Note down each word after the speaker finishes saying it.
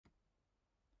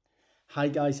Hi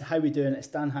guys, how we doing? It's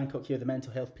Dan Hancock here, the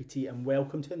Mental Health PT, and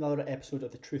welcome to another episode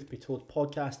of the Truth Be Told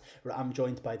podcast, where I'm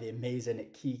joined by the amazing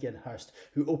Keegan Hirst,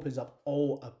 who opens up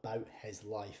all about his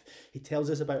life. He tells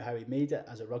us about how he made it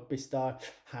as a rugby star,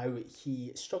 how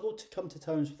he struggled to come to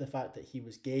terms with the fact that he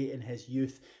was gay in his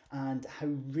youth, and how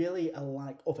really a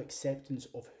lack of acceptance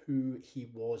of who he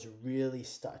was really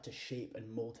started to shape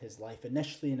and mold his life,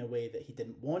 initially in a way that he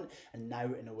didn't want, and now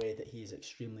in a way that he is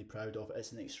extremely proud of.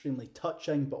 It's an extremely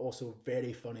touching but also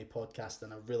very funny podcast,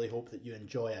 and I really hope that you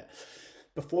enjoy it.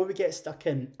 Before we get stuck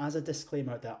in, as a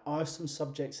disclaimer, there are some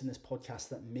subjects in this podcast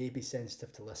that may be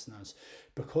sensitive to listeners.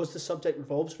 Because the subject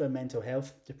revolves around mental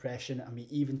health, depression, and we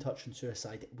even touch on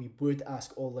suicide, we would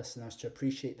ask all listeners to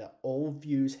appreciate that all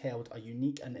views held are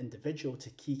unique and individual to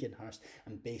Keegan Hirst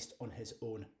and based on his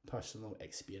own personal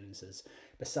experiences.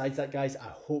 Besides that, guys, I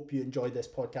hope you enjoyed this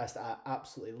podcast. I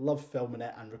absolutely love filming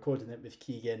it and recording it with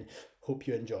Keegan. Hope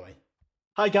you enjoy.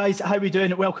 Hi guys, how are we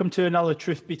doing? Welcome to another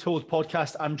Truth Be Told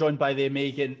podcast. I'm joined by the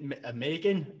amazing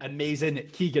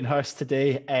Keegan Hirst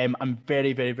today. I'm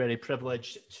very, very, very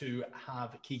privileged to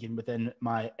have Keegan within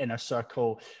my inner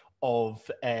circle of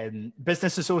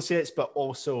business associates, but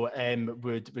also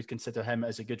would consider him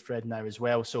as a good friend now as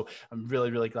well. So I'm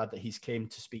really, really glad that he's came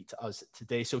to speak to us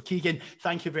today. So Keegan,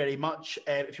 thank you very much.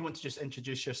 If you want to just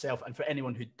introduce yourself, and for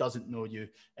anyone who doesn't know you,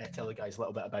 tell the guys a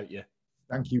little bit about you.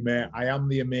 Thank you, mate. I am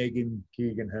the amazing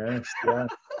Keegan Hirst. Yeah.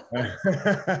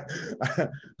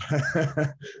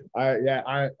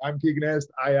 I'm Keegan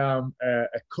Hirst. I am a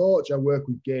coach. I work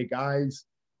with gay guys.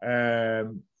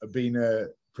 I've been a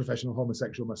professional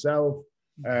homosexual myself.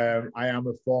 I am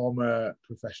a former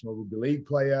professional rugby league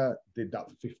player. Did that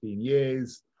for 15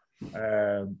 years.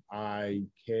 I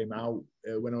came out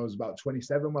when I was about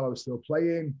 27 while I was still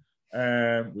playing,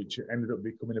 which ended up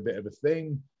becoming a bit of a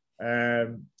thing. I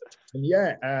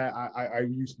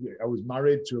was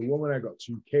married to a woman. I got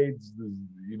 2 kids.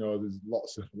 There's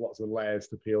lots of layers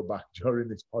to peel back during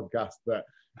this podcast, but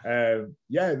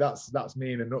that's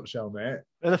me in a nutshell, mate.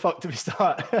 Where the fuck do we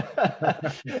start?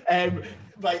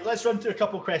 Right, let's run through a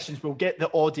couple of questions. We'll get the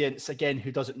audience again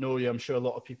who doesn't know you. I'm sure a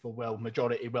lot of people will,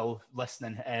 majority will,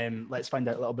 listening. Let's find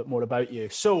out a little bit more about you.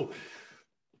 So,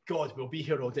 God, we'll be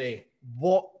here all day.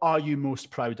 What are you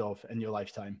most proud of in your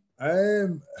lifetime?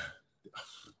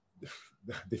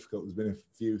 Difficult. There's been a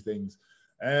few things.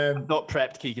 I've not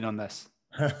prepped Keegan on this.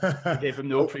 I gave him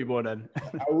no pre-warning.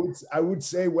 I would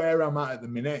say where I'm at the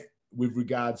minute with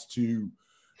regards to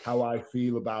how I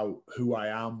feel about who I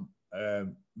am,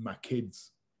 my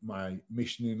kids, my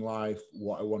mission in life,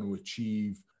 what I want to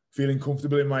achieve. Feeling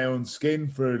comfortable in my own skin.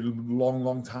 For a long,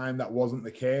 long time, that wasn't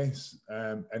the case.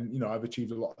 And I've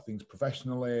achieved a lot of things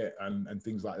professionally and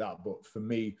things like that. But for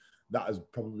me, that has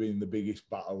probably been the biggest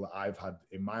battle that I've had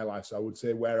in my life. So I would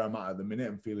say where I'm at the minute,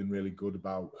 I'm feeling really good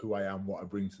about who I am, what I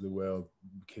bring to the world.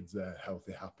 Kids are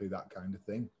healthy, happy, that kind of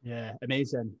thing. Yeah,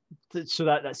 amazing. So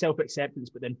that self-acceptance,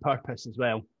 but then purpose as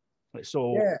well.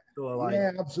 Yeah,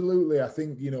 absolutely. I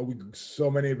think, so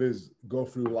many of us go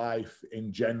through life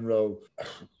in general,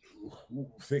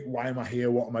 think, why am I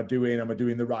here? What am I doing? Am I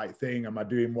doing the right thing? Am I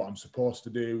doing what I'm supposed to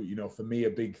do? For me, a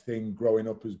big thing growing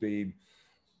up has been,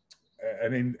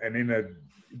 and in a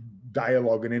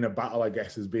dialogue and in a battle, I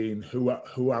guess, has been who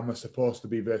am I supposed to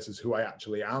be versus who I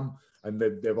actually am. And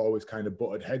they've always kind of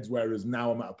butted heads. Whereas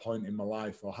now I'm at a point in my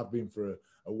life, or have been for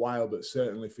a while, but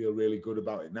certainly feel really good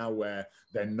about it now, where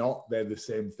they're the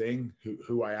same thing.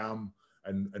 Who I am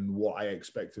and what I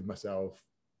expect of myself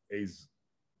is,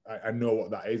 I know what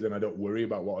that is, and I don't worry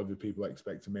about what other people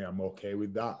expect of me. I'm okay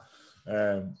with that.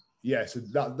 So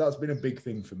that's been a big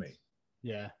thing for me.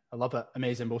 Yeah, I love it.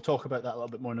 Amazing. We'll talk about that a little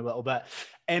bit more in a little bit.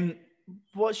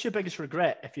 What's your biggest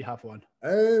regret, if you have one?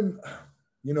 I've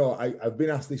been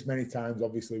asked this many times.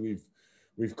 Obviously,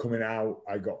 we've coming out.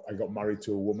 I got married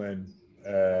to a woman.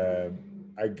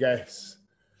 I guess,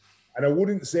 and I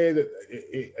wouldn't say that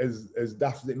as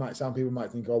daft as it might sound. People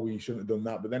might think, "Oh, well, you shouldn't have done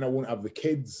that." But then I wouldn't have the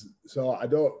kids, so I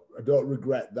don't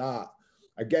regret that.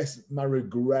 I guess my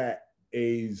regret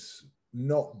is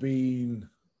not being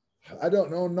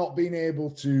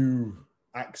able to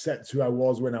accept who I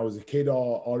was when I was a kid,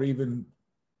 or even.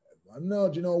 No,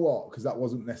 do you know what? Because that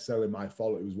wasn't necessarily my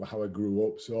fault. It was how I grew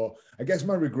up. So I guess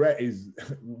my regret is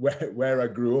where I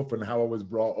grew up and how I was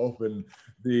brought up, and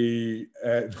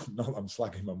not I'm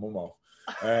slagging my mum off,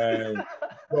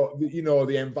 but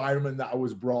the environment that I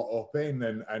was brought up in,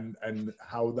 and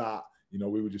how that,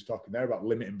 we were just talking there about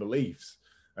limiting beliefs,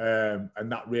 and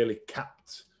that really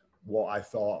capped what I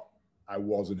thought I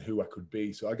was and who I could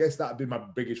be. So I guess that'd be my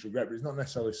biggest regret, but it's not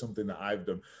necessarily something that I've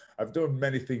done. I've done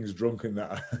many things drunken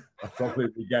that I probably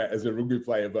forget as a rugby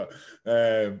player, but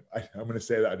I'm going to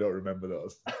say that I don't remember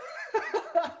those.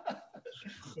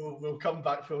 We'll come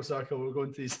back full circle. We'll go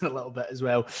into these in a little bit as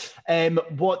well.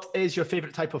 What is your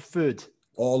favourite type of food?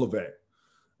 All of it.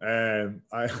 I'm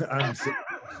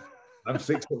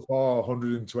 6'4",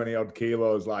 120 odd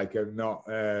kilos. Like I'm not.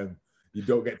 You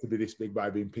don't get to be this big by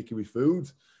being picky with food.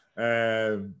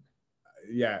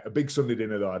 Yeah, a big Sunday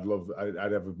dinner though.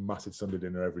 I'd have a massive Sunday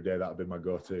dinner every day. That'd be my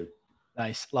go-to.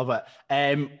 Nice, love it.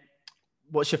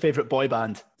 What's your favourite boy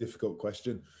band? Difficult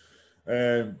question.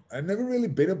 I've never really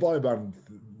been a boy band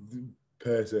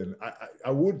person.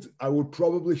 I would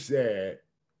probably say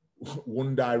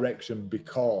One Direction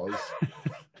because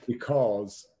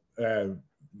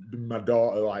my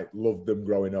daughter like loved them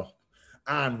growing up,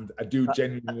 and I do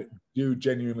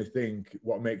genuinely think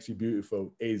What Makes You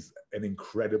Beautiful is an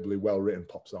incredibly well written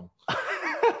pop song.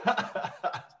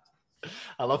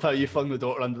 I love how you flung the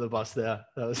daughter under the bus there.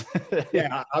 That was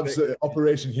yeah, absolutely.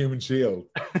 Operation Human Shield.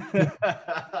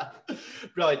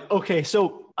 Brilliant. Okay,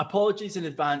 so apologies in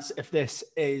advance if this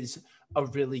is a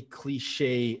really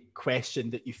cliche question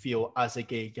that you feel as a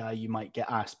gay guy you might get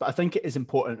asked, but I think it is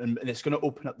important, and it's going to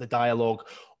open up the dialogue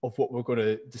of what we're going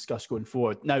to discuss going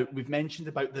forward. Now, we've mentioned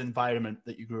about the environment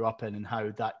that you grew up in and how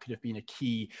that could have been a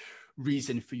key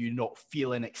reason for you not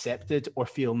feeling accepted or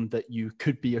feeling that you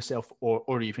could be yourself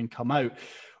or even come out.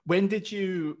 When did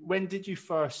you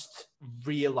first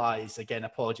realize, again,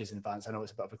 apologies in advance, I know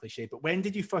it's a bit of a cliche, but when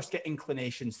did you first get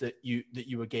inclinations that you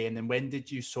were gay, and then when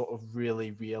did you sort of really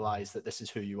realize that this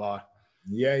is who you are?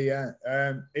 Yeah.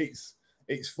 It's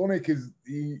funny because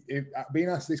being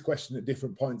asked this question at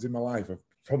different points in my life, I've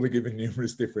probably given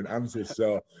numerous different answers.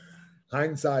 So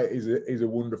hindsight is a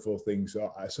wonderful thing.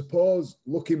 So I suppose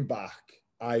looking back,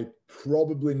 I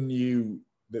probably knew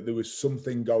that there was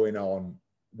something going on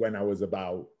when I was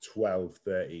about 12,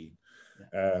 13,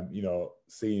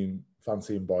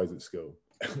 fancying boys at school.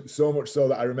 So much so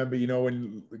that I remember,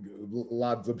 when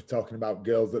lads would be talking about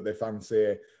girls that they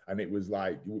fancy, and it was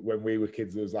like, when we were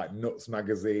kids, there was like Nuts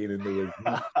magazine and there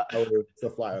was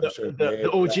stuff like that.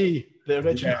 The OG, the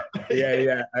original.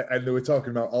 Yeah. And they were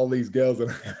talking about all these girls and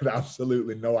I had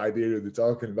absolutely no idea who they're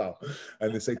talking about.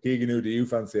 And they said, Keegan, who do you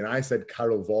fancy? And I said,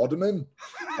 Carol Vorderman.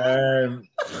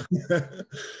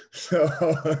 So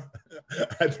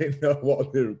I didn't know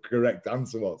what the correct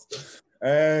answer was.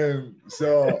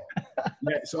 So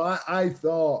I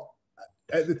thought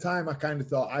at the time, I kind of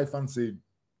thought I fancied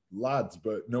lads,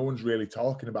 but no one's really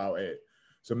talking about it.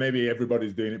 So maybe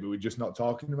everybody's doing it, but we're just not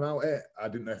talking about it. I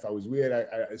didn't know if I was weird.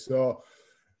 So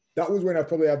that was when I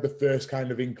probably had the first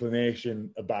kind of inclination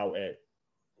about it.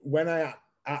 When I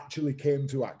actually came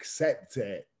to accept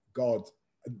it, God,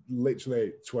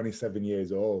 literally 27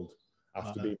 years old.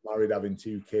 After being married, having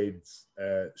 2 kids,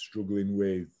 struggling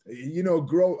with,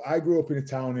 I grew up in a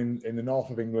town in the north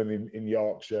of England, in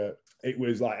Yorkshire. It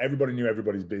was like everybody knew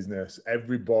everybody's business. There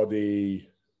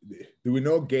were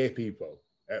no gay people.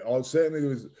 Or certainly there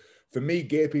was, for me,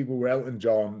 gay people were Elton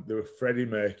John, they were Freddie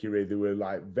Mercury, they were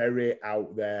like very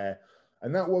out there.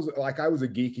 And that was like, I was a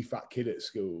geeky fat kid at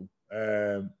school.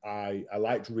 I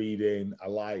liked reading, I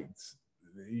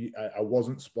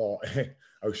wasn't sport.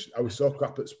 I was so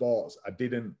crap at sports. I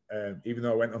didn't, even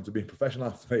though I went on to be a professional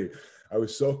athlete, I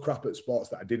was so crap at sports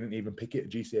that I didn't even pick it at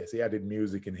GCSE. I did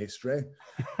music and history.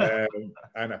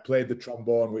 And I played the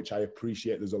trombone, which I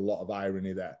appreciate. There's a lot of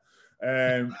irony there.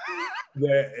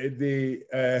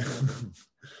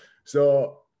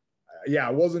 So yeah,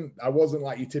 I wasn't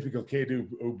like your typical kid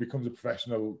who becomes a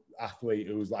professional athlete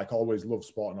who's like always loved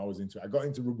sport and always into it. I got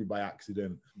into rugby by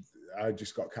accident. I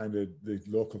just got the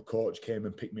local coach came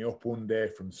and picked me up one day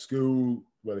from school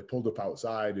where they pulled up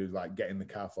outside. He was like, get in the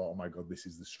car. I thought, oh my God, this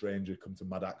is the stranger come to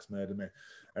Mad Axe murder me.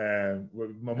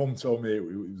 My mum told me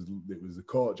it was the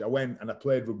coach. I went and I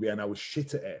played rugby and I was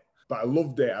shit at it. But I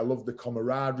loved it. I loved the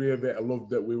camaraderie of it. I loved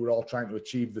that we were all trying to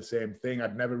achieve the same thing.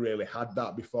 I'd never really had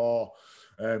that before.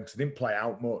 Because I didn't play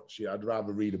out much. I'd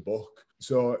rather read a book.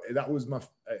 So that was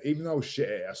even though I was shit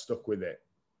at it, I stuck with it.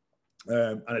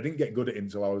 And I didn't get good at it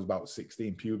until I was about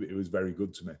 16. Puberty was very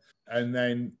good to me. And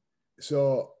then,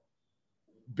 so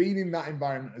being in that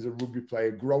environment as a rugby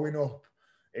player, growing up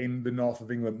in the north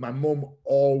of England, my mum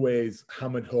always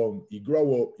hammered home, you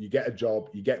grow up, you get a job,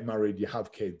 you get married, you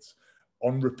have kids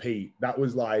on repeat. That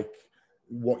was like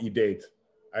what you did.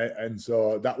 And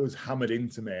so that was hammered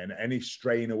into me, and any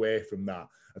straying away from that,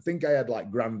 I think I had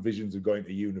like grand visions of going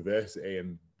to university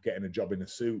and getting a job in a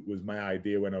suit was my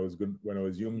idea when I was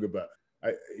younger. But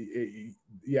I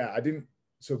didn't.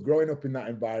 So growing up in that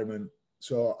environment,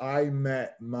 So I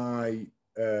met my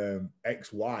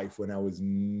ex-wife when I was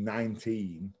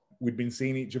 19. We'd been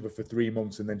seeing each other for 3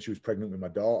 months, and then she was pregnant with my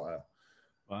daughter.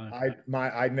 Wow.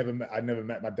 I'd never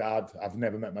met my dad. I've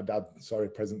never met my dad. Sorry,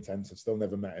 present tense. I've still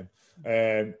never met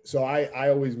him. So I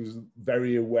always was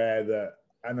very aware that,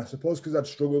 and I suppose because I'd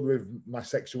struggled with my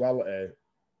sexuality,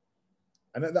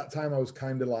 and at that time I was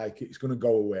kind of like, it's going to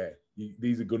go away.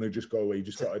 These are going to just go away. You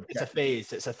just got to. It's a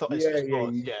phase. It's a thought.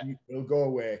 It'll go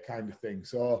away, kind of thing.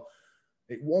 So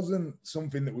it wasn't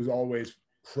something that was always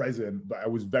present, but I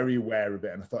was very aware of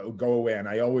it, and I thought it'll go away. And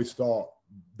I always thought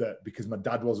that because my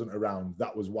dad wasn't around,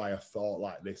 that was why I thought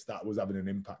like this. That was having an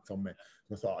impact on me.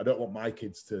 I thought I don't want my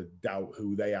kids to doubt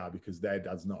who they are because their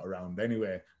dad's not around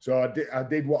anyway. So I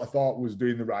did what I thought was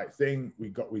doing the right thing. We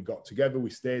got together. We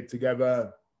stayed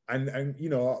together. And you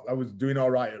know, I was doing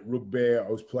all right at rugby. I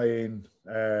was playing.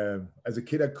 As a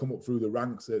kid, I'd come up through the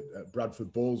ranks at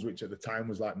Bradford Bulls, which at the time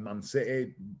was like Man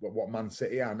City. What Man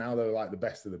City are now, they're like the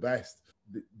best of the best.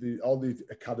 All the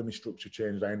academy structure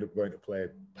changed. I ended up going to play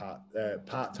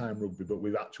part-time rugby, but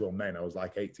with actual men. I was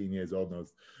like 18 years old, and I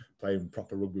was playing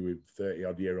proper rugby with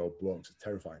 30-odd-year-old blokes. It's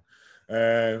terrifying.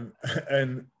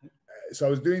 And so I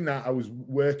was doing that. I was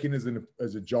working as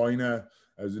a joiner,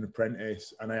 as an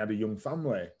apprentice, and I had a young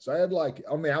family. So I had, like,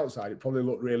 on the outside, it probably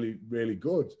looked really, really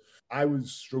good. I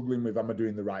was struggling with, am I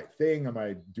doing the right thing? Am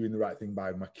I doing the right thing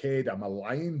by my kid? Am I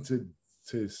lying to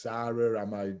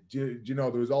Sarah? Do you know,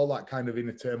 there was all that kind of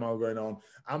inner turmoil going on.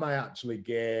 Am I actually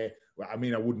gay? Well, I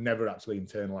mean, I would never actually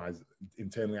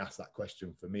internally ask that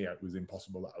question. For me, it was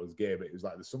impossible that I was gay, but it was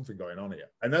like, there's something going on here.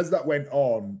 And as that went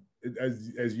on,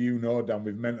 as you know, Dan,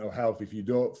 with mental health, if you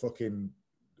don't fucking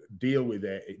deal with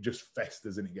it, it just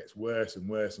festers and it gets worse and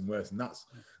worse and worse. And that's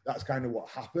kind of what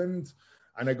happened.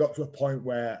 And I got to a point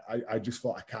where I just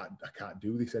thought, I can't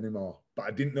do this anymore. But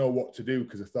I didn't know what to do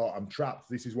because I thought, I'm trapped.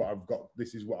 This is what I've got.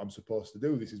 This is what I'm supposed to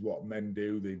do. This is what men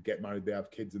do. They get married, they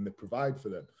have kids, and they provide for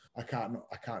them. I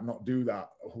can't not do that.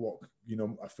 What, you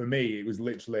know, for me, it was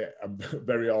literally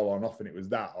very all or nothing. It was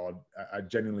that, or I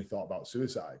genuinely thought about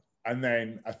suicide. And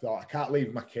then I thought, I can't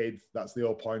leave my kid. That's the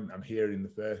whole point. I'm here in the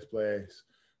first place.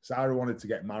 Sarah wanted to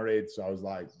get married, so I was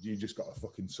like, you just got to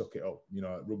fucking suck it up. You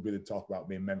know, at rugby, they talk about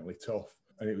being mentally tough,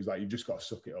 and it was like, you just got to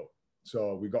suck it up.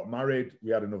 So we got married,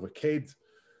 we had another kid,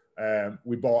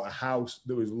 we bought a house.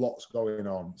 There was lots going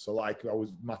on. So like,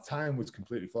 my time was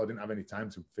completely full. I didn't have any time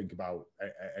to think about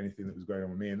anything that was going on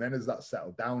with me. And then as that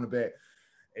settled down a bit,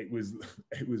 it was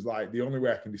like, the only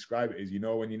way I can describe it is, you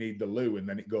know, when you need the loo and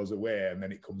then it goes away and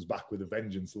then it comes back with a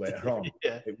vengeance later on.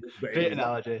 Yeah, great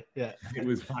analogy. Yeah, it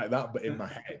was like that, but in my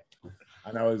head.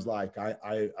 And I was like,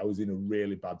 I was in a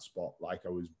really bad spot. Like, I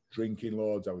was drinking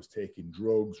loads, I was taking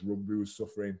drugs, rugby was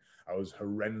suffering. I was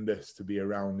horrendous to be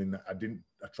around.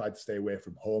 I tried to stay away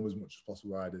from home as much as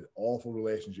possible. I had an awful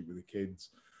relationship with the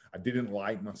kids. I didn't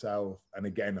like myself. And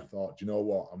again, I thought, do you know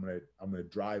what? I'm gonna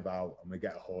drive out. I'm gonna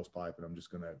get a hose pipe, and I'm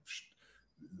just gonna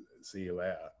see you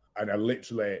later. And I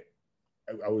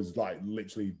was like,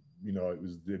 literally, you know,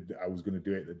 I was gonna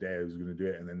do it the day I was gonna do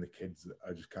it. And then the kids,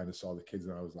 I just kind of saw the kids,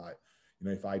 and I was like, you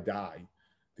know, if I die,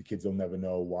 the kids will never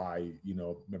know why. You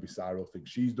know, maybe Sarah will think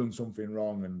she's done something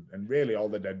wrong, and really all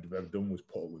they'd ever done was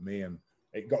put up with me. And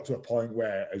it got to a point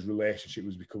where his relationship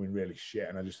was becoming really shit.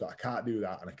 And I just thought, I can't do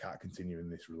that. And I can't continue in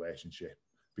this relationship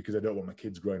because I don't want my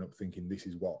kids growing up thinking this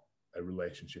is what a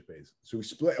relationship is. So we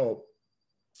split up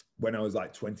when I was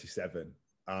like 27.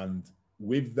 And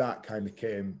with that kind of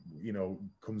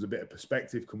comes a bit of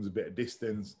perspective, comes a bit of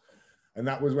distance. And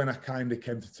that was when I kind of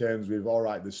came to terms with, all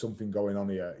right, there's something going on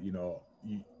here. You know,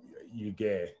 you're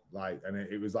gay. Like, and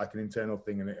it was like an internal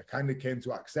thing. And I kind of came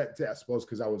to accept it, I suppose,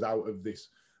 because I was out of this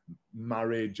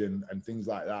marriage and things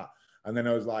like that. And then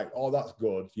I was like, oh, that's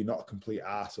good. You're not a complete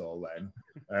arsehole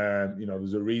then. You know,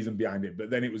 there's a reason behind it. But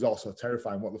then it was also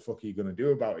terrifying. What the fuck are you going to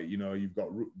do about it? You know, you're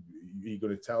going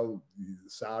to tell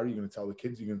Sarah, you're going to tell the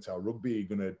kids, you're going to tell rugby,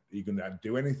 you're going to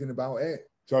do anything about it?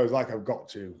 So I was like,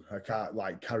 I can't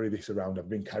like carry this around. I've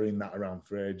been carrying that around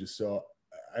for ages. So,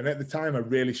 and at the time I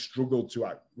really struggled to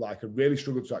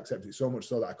accept it, so much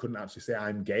so that I couldn't actually say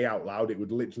I'm gay out loud. It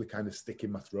would literally kind of stick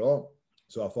in my throat.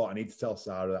 So I thought, I need to tell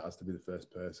Sarah. That has to be the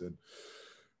first person.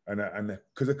 And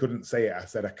because I couldn't say it, I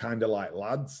said, I kind of like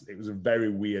lads. It was a very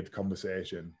weird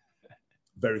conversation,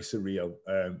 very surreal.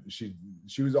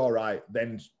 She was all right.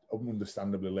 Then,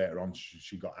 understandably, later on,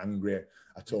 she got angry.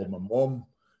 I told my mum.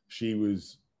 She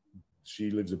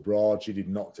lives abroad. She did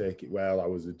not take it well. I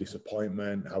was a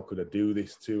disappointment. How could I do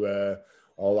this to her?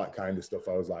 All that kind of stuff.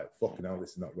 I was like, fucking hell,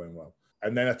 this is not going well.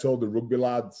 And then I told the rugby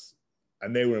lads,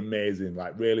 and they were amazing,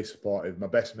 like really supportive. My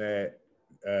best mate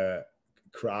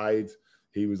cried.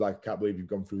 he was like, I can't believe you've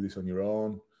gone through this on your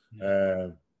own.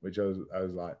 Which I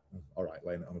was like, all right,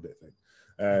 laying it on a bit thing.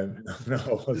 No,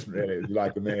 it wasn't really. It was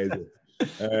like amazing.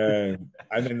 And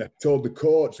then I told the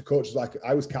coach was like,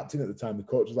 I was captain at the time. The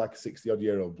coach was like a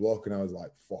 60-odd-year-old bloke. And I was like,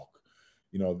 fuck,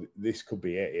 you know, this could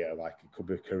be it here. Like, it could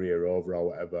be a career over or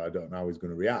whatever. I don't know how he's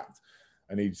going to react.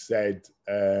 And he said,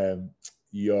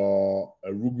 you're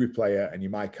a rugby player and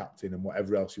you're my captain, and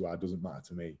whatever else you are doesn't matter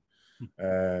to me.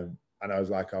 And I was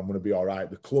like, I'm going to be all right.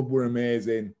 The club were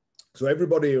amazing. So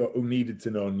everybody who needed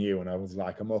to know knew, and I was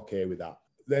like, I'm okay with that.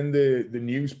 Then the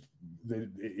news,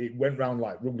 it went around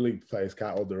like rugby league players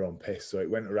can't hold their own piss, so it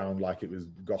went around like it was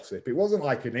gossip. It wasn't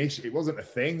like an issue. It wasn't a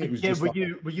thing. It was just. Were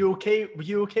you okay? Were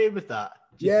you okay with that?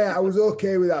 Yeah, I was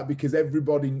okay with that because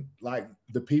everybody, like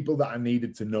the people that I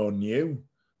needed to know, knew,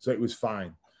 so it was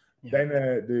fine. Yeah. Then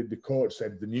the coach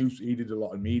said the news. He did a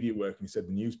lot of media work, and he said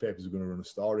the newspapers are going to run a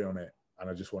story on it, and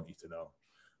I just want you to know.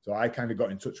 So I kind of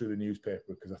got in touch with the newspaper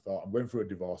because I thought, I'm going through a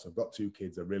divorce. I've got 2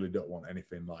 kids. I really don't want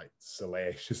anything like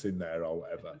salacious in there or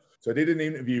whatever. So I did an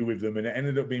interview with them, and it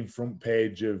ended up being front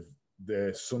page of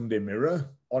the Sunday Mirror.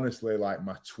 Honestly, like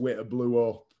my Twitter blew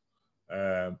up.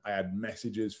 I had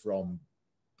messages from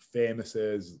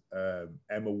famouses,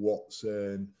 Emma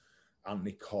Watson,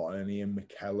 Anthony Cotton, Ian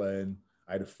McKellen.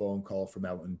 I had a phone call from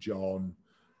Elton John.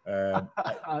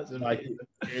 Like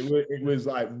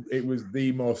it was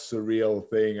the most surreal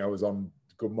thing. I was on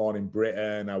Good Morning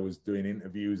Britain. I was doing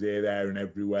interviews here, there, and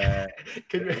everywhere.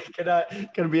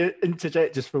 Can we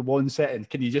interject just for 1 second?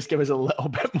 Can you just give us a little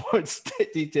bit more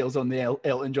details on the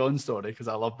Elton John story? Because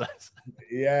I love this.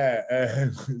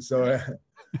 Yeah. So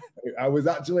I was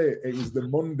actually. It was the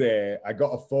Monday. I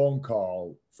got a phone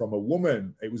call from a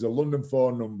woman. It was a London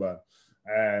phone number.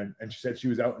 And she said she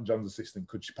was Elton John's assistant.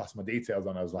 Could she pass my details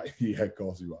on? I was like, yeah, of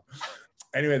course you are.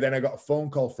 Anyway, then I got a phone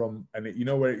call from, and you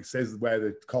know where it says where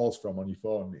the call's from on your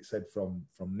phone? It said from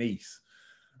Nice.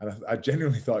 And I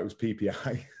genuinely thought it was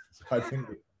PPI.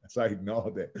 So I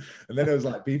ignored it. And then it was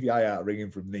like, PPI out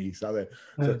ringing from Nice. So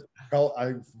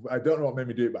I don't know what made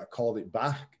me do it, but I called it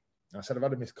back. I said, I've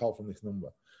had a missed call from this number.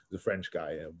 It was a French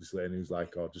guy, obviously. And he was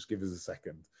like, oh, just give us a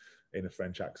second in a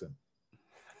French accent.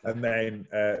 And then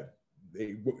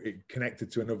it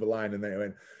connected to another line, and then it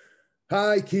went,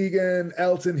 hi, Keegan,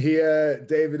 Elton here.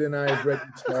 David and I have read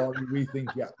the story. We think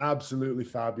you're absolutely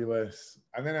fabulous.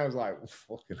 And then I was like,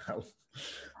 fucking hell.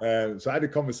 So I had a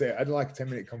conversation. I had like a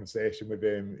 10-minute conversation with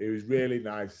him. It was really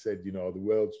nice. He said, you know, the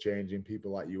world's changing.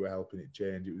 People like you are helping it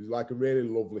change. It was like a really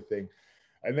lovely thing.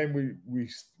 And then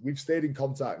we've stayed in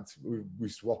contact. We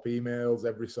swap emails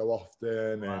every so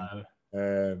often. Wow.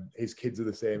 And his kids are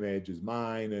the same age as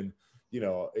mine. And you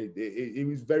know, it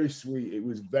was very sweet. It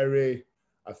was very,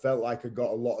 I felt like I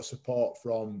got a lot of support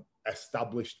from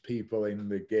established people in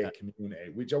the gay community,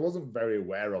 which I wasn't very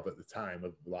aware of at the time,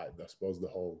 of like, I suppose, the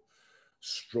whole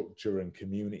structure and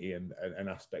community and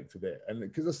aspect of it. And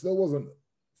because I still wasn't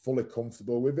fully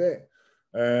comfortable with it.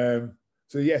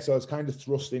 So I was kind of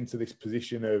thrust into this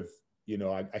position of, you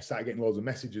know, I started getting loads of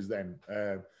messages then,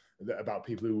 about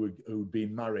people who'd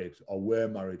been married or were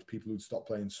married, people who'd stopped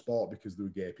playing sport because they were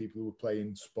gay, people who were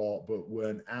playing sport but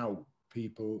weren't out,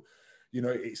 people, you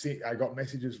know, I got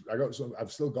messages,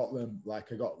 I've still got them,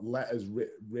 like I got letters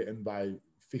written by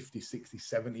 50, 60,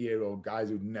 70-year-old guys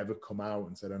who'd never come out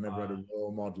and said, I never had a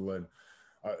role model and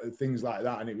things like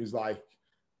that. And it was like,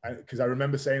 because I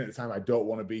remember saying at the time, I don't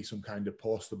want to be some kind of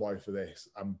poster boy for this.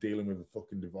 I'm dealing with a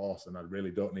fucking divorce and I really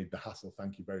don't need the hassle.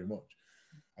 Thank you very much.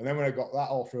 And then when I got that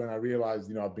all through and I realized,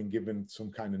 you know, I've been given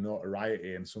some kind of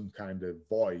notoriety and some kind of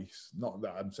voice, not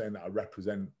that I'm saying that I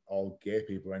represent all gay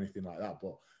people or anything like that,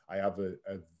 but I have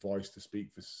a voice to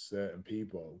speak for certain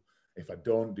people. If I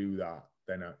don't do that,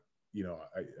 then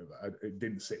it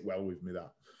didn't sit well with me,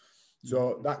 that.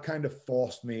 So that kind of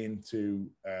forced me into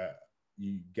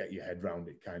you get your head around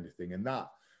it kind of thing. And that,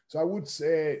 so I would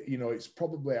say, you know, it's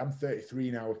probably, I'm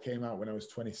 33 now. It came out when I was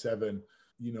 27.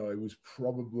 You know, it's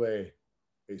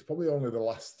probably only the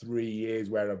last 3 years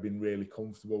where I've been really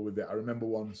comfortable with it. I remember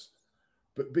once,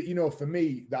 but you know, for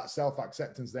me, that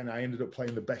self-acceptance, then I ended up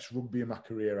playing the best rugby in my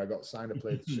career. I got signed to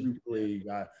play the Super League.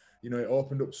 You know, it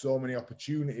opened up so many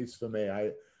opportunities for me.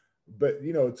 But,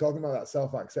 you know, talking about that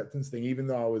self-acceptance thing, even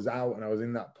though I was out and I was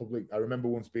in that public, I remember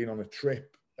once being on a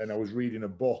trip and I was reading a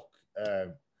book.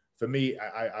 For me,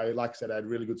 I like I said, I had a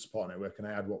really good support network and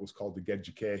I had what was called the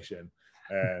Geducation,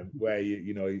 where,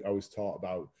 you know, I was taught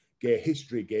about gay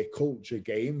history, gay culture,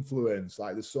 gay influence.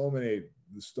 Like there's so many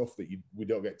the stuff that we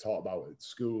don't get taught about at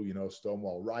school, you know,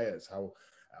 Stonewall riots, how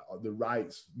the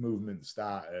rights movement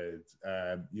started,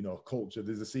 you know, culture.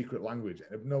 There's a secret language.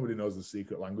 Nobody knows the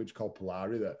secret language called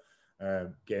Polari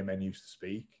that gay men used to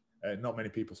speak. Not many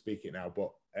people speak it now,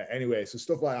 but anyway, so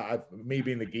stuff like that. Me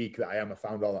being the geek that I am, I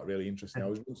found all that really interesting.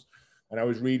 I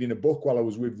was reading a book while I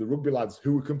was with the rugby lads,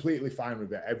 who were completely fine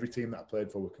with it. Every team that I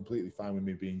played for were completely fine with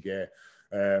me being gay.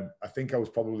 I think I was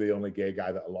probably the only gay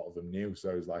guy that a lot of them knew,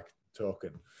 so I was like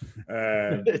token.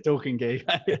 Token gay.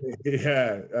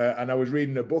 Yeah, and I was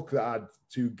reading a book that had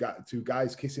two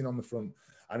guys kissing on the front,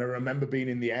 and I remember being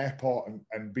in the airport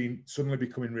and being suddenly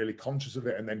becoming really conscious of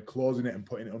it, and then closing it and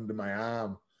putting it under my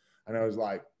arm. And I was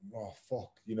like, oh,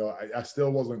 fuck, I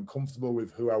still wasn't comfortable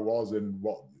with who I was and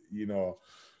what,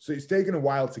 so it's taken a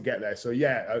while to get there. So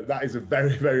yeah, that is a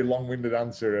very, very long-winded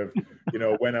answer of,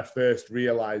 when I first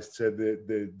realized to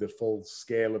the full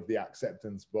scale of the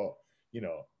acceptance, but,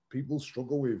 people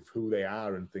struggle with who they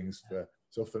are and things.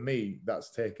 So for me, that's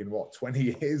taken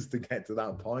 20 years to get to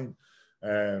that point.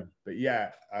 But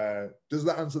yeah, does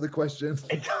that answer the question?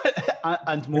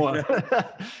 And more.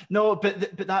 No,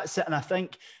 but that's it. And I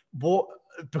think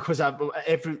because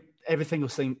every single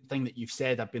thing that you've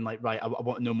said, I've been like, right, I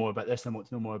want to know more about this, and I want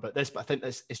to know more about this. But I think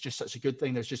it's just such a good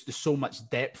thing. There's so much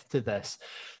depth to this.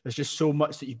 There's just so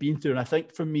much that you've been through. And I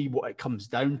think for me, what it comes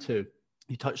down to,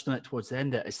 you touched on it towards the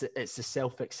end, it's the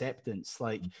self-acceptance.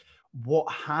 Like,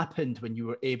 what happened when you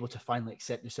were able to finally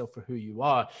accept yourself for who you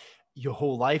are? Your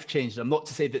whole life changed. I'm not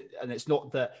to say that, and it's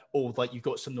not that, like you've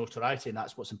got some notoriety and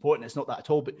that's what's important. It's not that at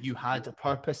all, but you had a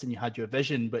purpose and you had your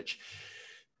vision, which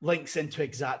links into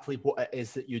exactly what it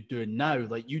is that you're doing now.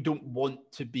 Like, you don't want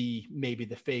to be maybe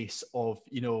the face of,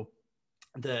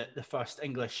 the first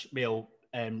English male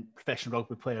professional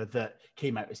rugby player that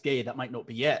came out as gay. That might not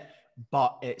be it,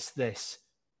 but it's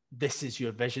this is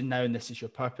your vision now, and this is your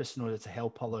purpose in order to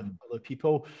help other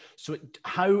people. So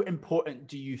how important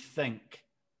do you think,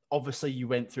 obviously you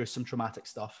went through some traumatic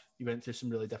stuff, you went through some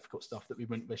really difficult stuff that we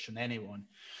wouldn't wish on anyone,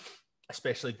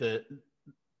 especially the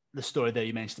story there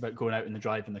you mentioned about going out in the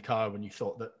drive in the car when you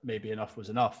thought that maybe enough was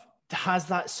enough. Has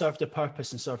that served a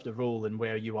purpose and served a role in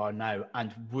where you are now?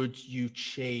 And would you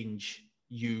change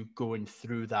you going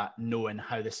through that, knowing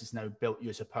how this has now built you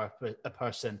as a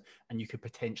person, and you could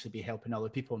potentially be helping other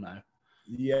people now?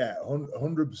 Yeah,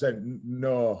 100%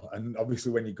 no. And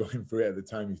obviously when you're going through it at the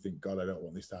time, you think, God, I don't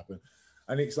want this to happen.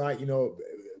 And it's like,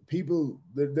 people,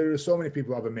 there are so many people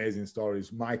who have amazing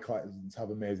stories. My clients have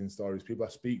amazing stories. People I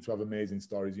speak to have amazing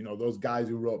stories. Those guys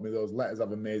who wrote me those letters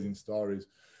have amazing stories.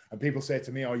 And people say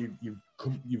to me, oh,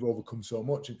 you've overcome so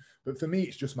much. But for me,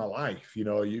 it's just my life.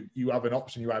 You have an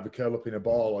option. You either curl up in a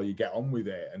ball or you get on with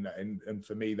it. And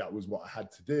for me, that was what I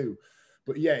had to do.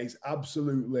 But yeah, it's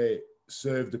absolutely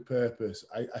served a purpose.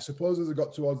 I suppose as I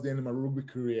got towards the end of my rugby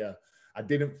career, I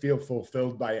didn't feel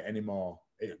fulfilled by it anymore.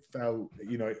 It felt,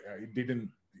 it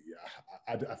didn't,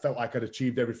 I felt like I'd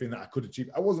achieved everything that I could achieve.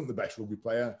 I wasn't the best rugby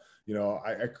player.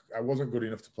 I wasn't good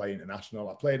enough to play international.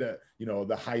 I played at,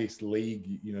 the highest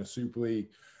league, Super League,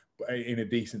 in a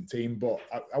decent team, but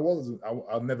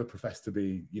I'll never profess to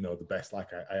be, the best, like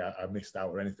I missed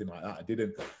out or anything like that. I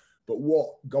didn't. But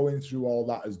what going through all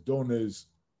that has done is,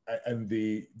 and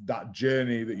that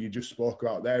journey that you just spoke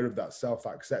about there of that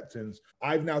self-acceptance,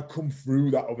 I've now come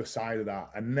through that other side of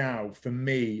that. And now for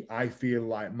me, I feel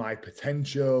like my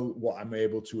potential, what I'm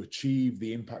able to achieve,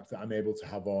 the impact that I'm able to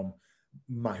have on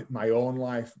my own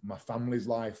life, my family's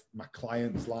life, my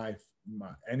client's life,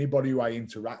 anybody who I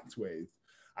interact with,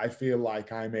 I feel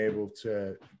like I'm able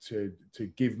to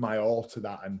give my all to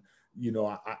that. And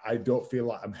I don't feel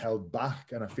like I'm held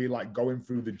back. And I feel like going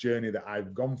through the journey that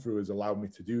I've gone through has allowed me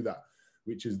to do that,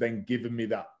 which has then given me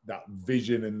that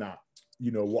vision and that,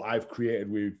 what I've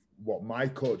created with what my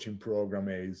coaching program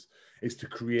is to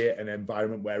create an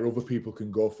environment where other people can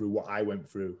go through what I went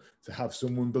through, to have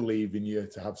someone believe in you,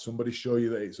 to have somebody show you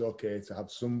that it's okay, to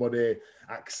have somebody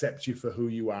accept you for who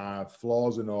you are,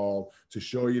 flaws and all, to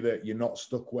show you that you're not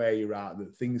stuck where you're at,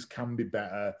 that things can be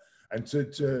better. And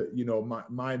to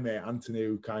my mate Anthony,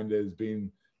 who kind of has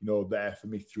been, there for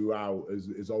me throughout,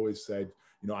 has always said,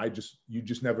 you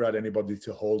just never had anybody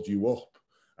to hold you up.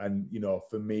 And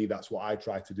for me, that's what I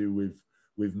try to do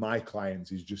with my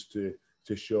clients, is just to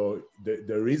show that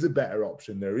there is a better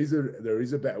option. There is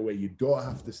a better way. You don't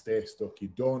have to stay stuck. You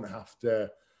don't have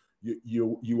to.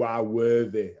 You are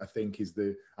worthy, I think,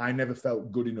 I never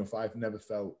felt good enough. I've never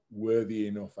felt worthy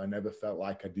enough. I never felt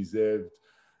like I deserved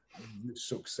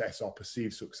success or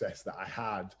perceived success that I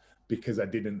had, because I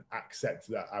didn't accept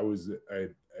that I was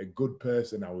a good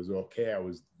person. I was okay. I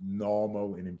was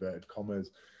normal, in inverted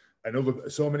commas, and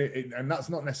so many. And that's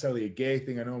not necessarily a gay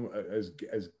thing. I know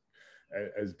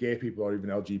as gay people or even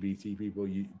LGBT people,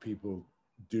 people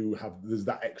do have, there's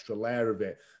that extra layer of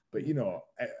it. But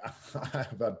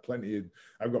I've got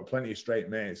plenty of straight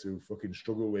mates who fucking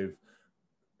struggle with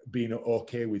being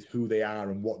okay with who they are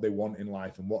and what they want in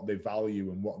life and what they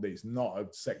value and what it's not a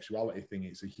sexuality thing,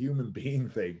 it's a human being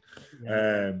thing.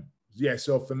 Yeah.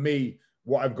 So for me,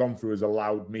 what I've gone through has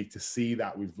allowed me to see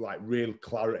that with like real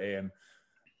clarity.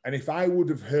 And if I would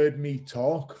have heard me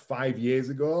talk 5 years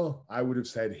ago, I would have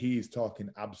said he is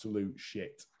talking absolute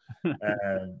shit.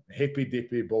 Hippy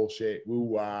dippy bullshit.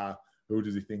 Who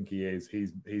does he think he is?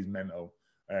 He's mental.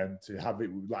 To have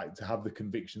it, like, to have the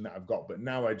conviction that I've got. But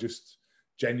now I just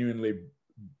genuinely,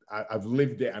 I've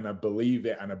lived it and I believe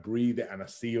it and I breathe it and I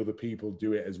see other people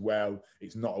do it as well.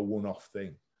 It's not a one-off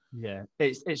thing. Yeah,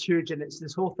 it's huge, and it's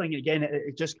this whole thing again.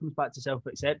 It just comes back to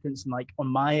self-acceptance. And like on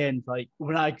my end, like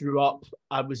when I grew up,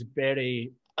 I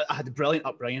had a brilliant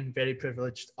upbringing, very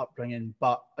privileged upbringing,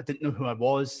 but I didn't know who I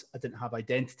was. I didn't have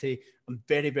identity. I'm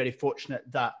very, very fortunate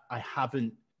that I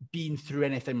haven't been through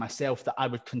anything myself that I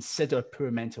would consider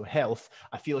poor mental health.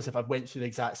 I feel as if I've went through the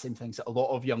exact same things that a lot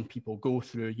of young people go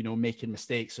through, you know, making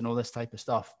mistakes and all this type of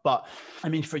stuff. But I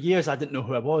mean, for years, I didn't know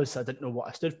who I was. I didn't know what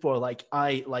I stood for. Like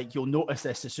you'll notice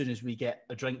this as soon as we get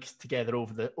a drink together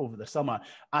over the summer.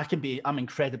 I'm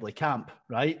incredibly camp,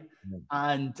 right? Mm.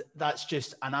 And that's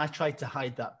just, and I tried to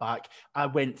hide that back. I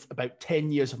went about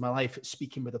 10 years of my life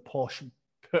speaking with a posh,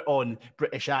 put on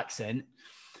British accent,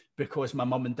 because my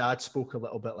mum and dad spoke a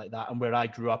little bit like that. And where I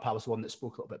grew up, I was the one that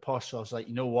spoke a little bit posh. So I was like,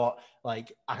 you know what?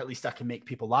 Like, at least I can make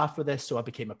people laugh with this. So I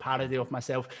became a parody of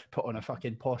myself, put on a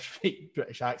fucking posh fake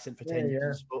British accent for 10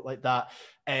 years, spoke like that,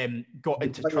 got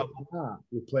into trouble.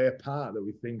 We play a part that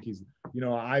we think is, you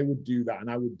know, I would do that.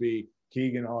 And I would be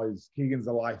Keegan's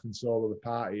the life and soul of the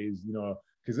party, is, you know,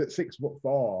 because at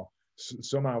 6'4",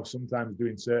 somehow, sometimes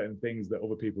doing certain things that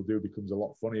other people do becomes a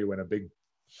lot funnier when a big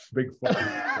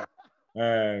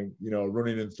you know,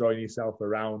 running and throwing yourself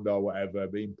around or whatever,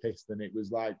 being pissed. And it was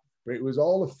like, but it was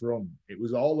all a front. It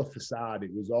was all a facade.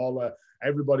 It was all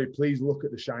everybody, please look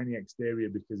at the shiny exterior,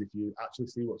 because if you actually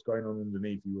see what's going on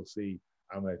underneath, you will see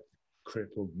I'm a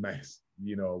crippled mess,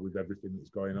 you know, with everything that's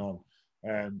going on.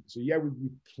 So yeah, we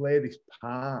play this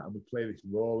part and we play this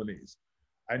role,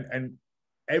 and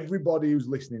everybody who's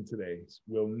listening to this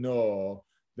will know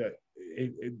that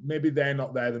maybe they're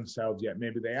not there themselves yet,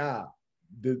 maybe they are.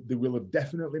 They will have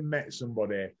definitely met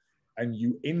somebody and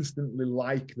you instantly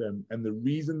like them. And the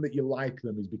reason that you like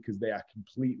them is because they are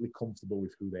completely comfortable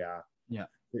with who they are. Yeah.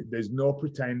 There's no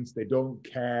pretense. They don't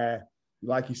care.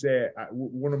 Like you say,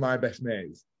 one of my best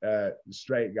mates,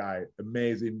 straight guy,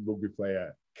 amazing rugby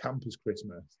player, campus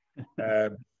Christmas,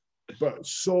 but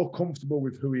so comfortable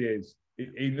with who he is.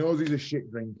 He knows he's a shit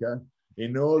drinker. He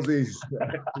knows his,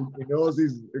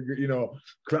 you know,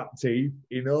 crap teeth.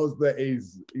 He knows that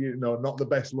he's, you know, not the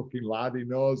best looking lad. He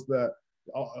knows that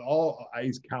all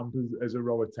his camp as a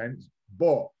row of tents,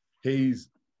 but he's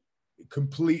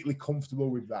completely comfortable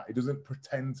with that. He doesn't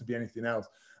pretend to be anything else,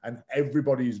 and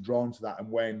everybody is drawn to that. And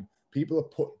when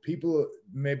people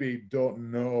maybe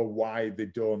don't know why they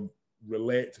don't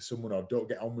relate to someone or don't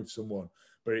get on with someone,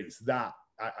 but it's that.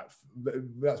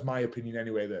 That's my opinion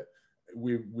anyway. That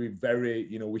we very,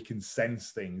 you know, we can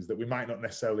sense things that we might not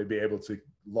necessarily be able to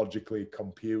logically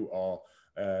compute or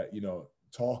you know,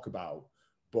 talk about,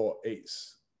 but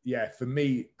it's, yeah, for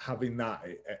me, having that,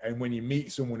 and when you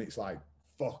meet someone, it's like,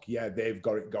 fuck yeah, they've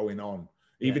got it going on,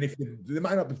 even if they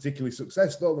might not be particularly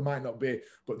successful, they might not be,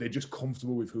 but they're just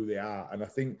comfortable with who they are. And I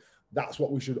think that's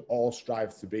what we should all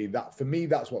strive to be. That, for me,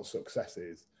 that's what success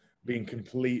is, being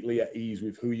completely at ease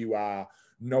with who you are,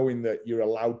 knowing that you're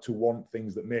allowed to want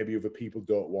things that maybe other people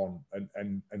don't want,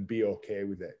 and be okay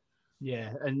with it.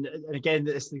 Yeah, and again,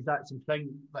 it's the exact same thing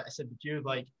that I said with you.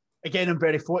 Like, again, I'm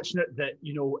very fortunate that,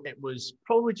 you know, it was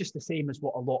probably just the same as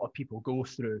what a lot of people go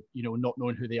through, you know, not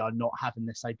knowing who they are, not having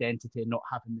this identity, not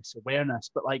having this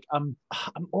awareness. But like, I'm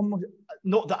almost,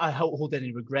 not that I hold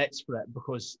any regrets for it,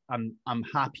 because I'm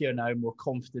happier now, more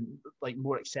confident, like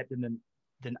more accepting than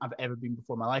I've ever been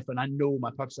before in my life. And I know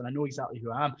my purpose and I know exactly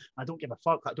who I am. I don't give a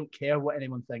fuck. I don't care what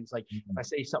anyone thinks. Like, if I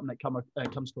say something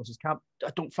that comes across as camp,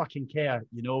 I don't fucking care,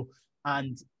 you know?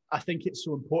 And I think it's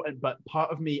so important, but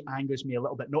part of me angers me a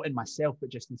little bit, not in myself,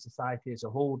 but just in society as a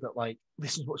whole, that like,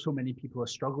 this is what so many people are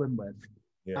struggling with.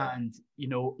 Yeah. And, you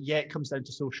know, yeah, it comes down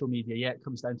to social media. Yeah, it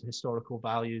comes down to historical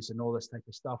values and all this type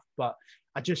of stuff. But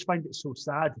I just find it so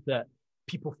sad that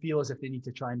people feel as if they need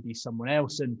to try and be someone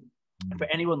else. And for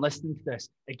anyone listening to this,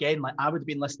 again, like, I would have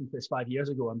been listening to this 5 years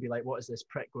ago and be like, what is this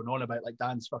prick going on about? Like,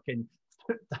 Dan's fucking,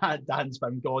 Dan's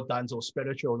found God, Dan's all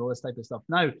spiritual and all this type of stuff.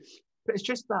 Now, but it's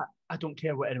just that I don't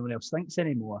care what anyone else thinks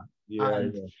anymore.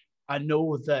 And I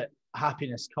know that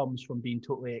happiness comes from being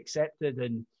totally accepted.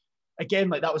 And again,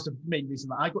 like, that was the main reason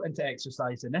that I got into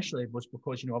exercise initially, was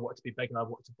because, you know, I wanted to be bigger, I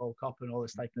wanted to bulk up and all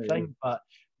this type of thing. But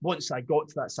once I got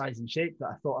to that size and shape that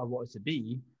I thought I wanted to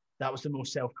be, that was the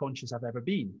most self-conscious I've ever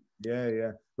been.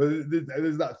 Yeah. But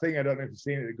there's that thing, I don't know if you've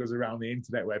seen it, that goes around the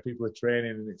internet where people are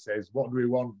training and it says, what do we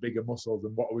want? Bigger muscles,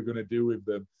 and what are we going to do with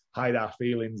them? Hide our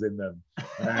feelings in them.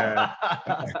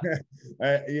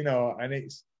 You know,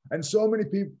 and so many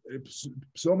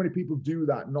people do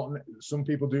that. Not some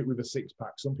people do it with a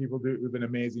six-pack. Some people do it with an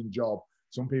amazing job.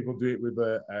 Some people do it with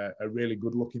a really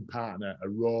good-looking partner, a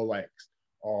Rolex,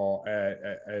 or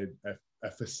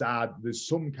a facade. There's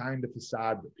some kind of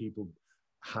facade that people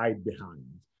hide behind.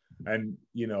 And,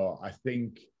 you know, I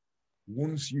think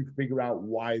once you figure out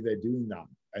why they're doing that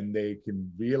and they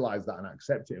can realize that and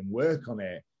accept it and work on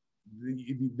it,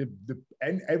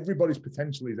 and everybody's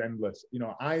potential is endless. You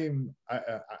know, I'm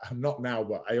not now,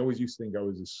 but I always used to think I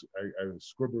was a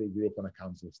scrubber who grew up on a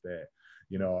council estate.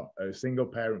 You know, a single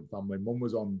parent family. Mum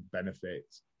was on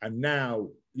benefits, and now,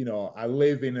 you know, I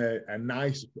live in a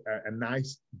nice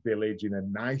village in a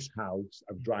nice house.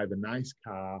 I drive a nice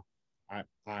car.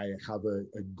 I have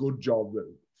a good job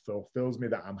that fulfills me,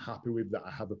 that I'm happy with, that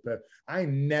I have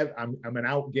I'm an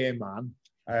out gay man.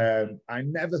 I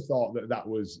never thought that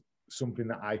was something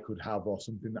that I could have or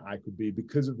something that I could be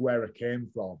because of where I came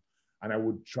from. And I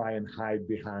would try and hide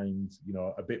behind, you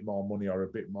know, a bit more money or a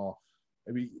bit more.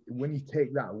 I mean, when you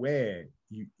take that away,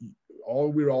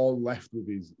 we're all left with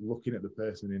is looking at the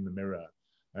person in the mirror.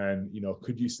 And, you know,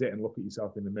 could you sit and look at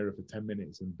yourself in the mirror for 10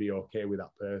 minutes and be okay with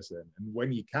that person? And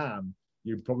when you can,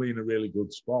 you're probably in a really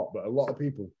good spot, but a lot of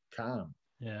people can't.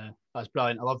 Yeah, that's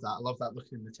brilliant. I love that. I love that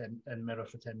looking in the mirror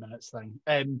for 10 minutes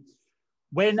thing.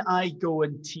 When I go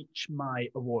and teach my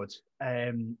award,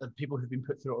 the people who've been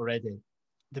put through it already,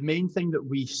 the main thing that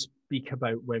we speak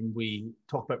about when we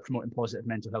talk about promoting positive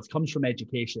mental health comes from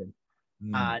education.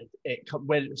 And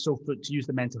to use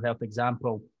the mental health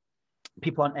example,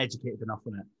 people aren't educated enough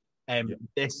on it.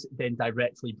 This then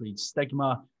directly breeds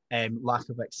stigma, lack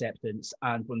of acceptance.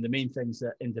 And one of the main things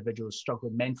that individuals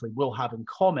struggling mentally will have in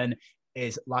common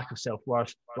is lack of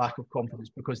self-worth, lack of confidence,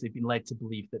 because they've been led to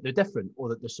believe that they're different, or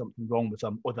that there's something wrong with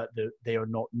them, or that they are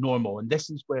not normal. And this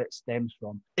is where it stems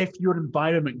from. If your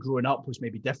environment growing up was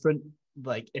maybe different,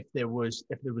 like if there was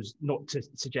not to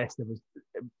suggest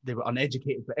they were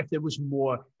uneducated, but if there was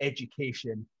more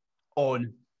education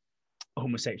on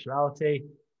homosexuality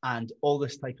and all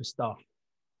this type of stuff,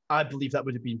 I believe that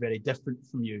would have been very different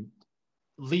from you.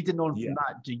 Leading on from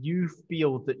that, do you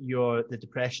feel that the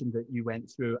depression that you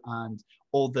went through and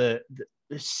all the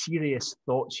serious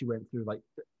thoughts you went through, like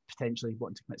potentially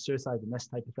wanting to commit suicide and this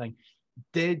type of thing,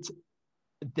 did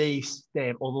they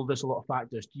stem, although there's a lot of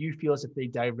factors, do you feel as if they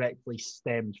directly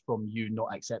stemmed from you not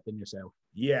accepting yourself?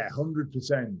 Yeah,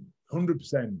 100%.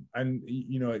 And,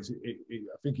 you know, I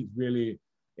think it's really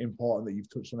important that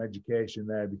you've touched on education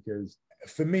there, because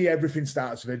for me, everything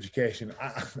starts with education.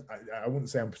 I wouldn't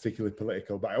say I'm particularly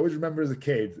political, but I always remember as a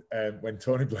kid when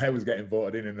Tony Blair was getting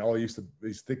voted in, and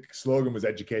his thick slogan was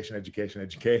education,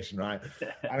 right?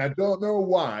 And I don't know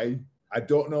why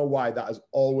that has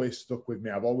always stuck with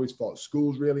me. I've always thought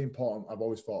school's really important. I've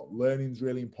always thought learning's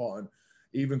really important.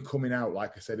 Even coming out,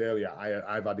 like I said earlier,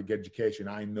 I've had a education.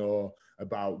 I know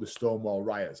about the Stonewall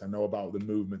riots. I know about the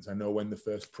movements. I know when the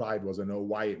first Pride was. I know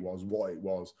why it was, what it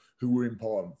was, who were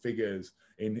important figures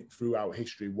throughout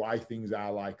history, why things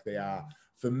are like they are.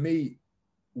 For me,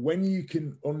 when you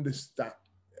can understand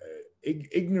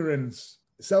ignorance,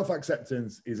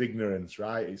 self-acceptance is ignorance,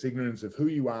 right? It's ignorance of who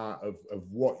you are, of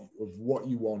what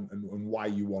you want and why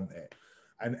you want it.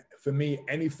 And for me,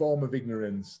 any form of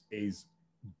ignorance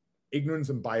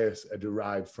and bias are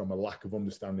derived from a lack of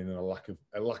understanding and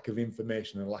a lack of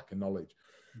information and a lack of knowledge.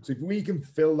 So if we can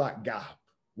fill that gap,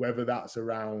 whether that's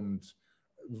around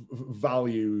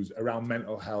values, around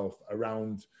mental health,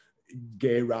 around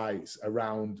gay rights,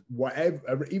 around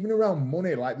whatever, even around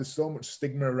money, like there's so much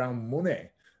stigma around money,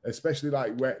 especially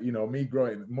like where, you know, me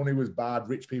growing, money was bad,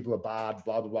 rich people are bad,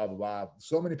 blah, blah, blah, blah, blah.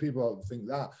 So many people think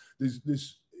that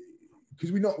there's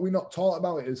because we're not taught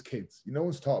about it as kids. No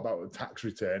one's taught about a tax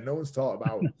return. No one's taught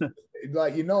about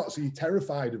like you're not. So you're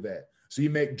terrified of it. So you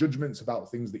make judgments about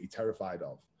things that you're terrified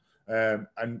of. And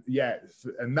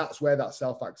that's where that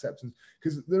self-acceptance.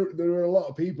 Because there are a lot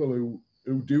of people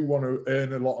who do want to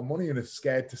earn a lot of money and are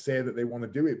scared to say that they want to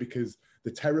do it because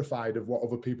they're terrified of what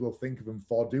other people will think of them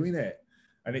for doing it.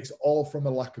 And it's all from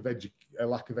a lack of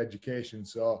education.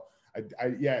 So.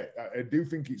 I do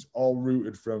think it's all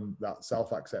rooted from that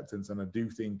self-acceptance, and I do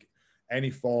think any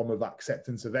form of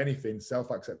acceptance of anything,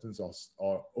 self-acceptance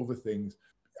or other things.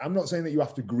 I'm not saying that you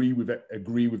have to agree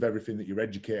with everything that you're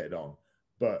educated on,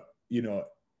 but you know,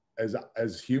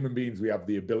 as human beings, we have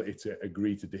the ability to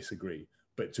agree to disagree,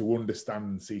 but to understand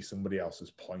and see somebody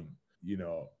else's point. you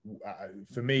know,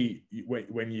 for me,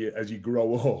 when you, as you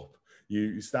grow up,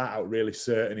 you start out really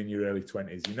certain in your early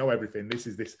 20s. You know everything. This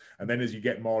is this. And then as you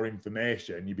get more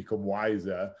information, you become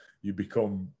wiser. You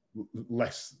become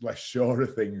less sure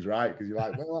of things, right? Because you're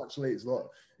like, well, actually, it's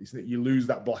that you lose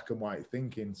that black and white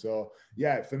thinking. So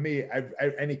yeah, for me,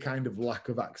 any kind of lack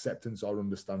of acceptance or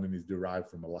understanding is derived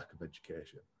from a lack of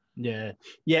education. Yeah.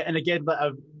 And again,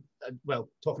 well,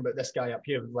 talking about this guy up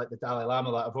here, like the Dalai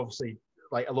Lama, that I've obviously,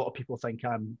 like, a lot of people think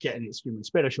I'm getting extremely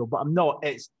spiritual, but I'm not.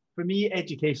 It's, for me,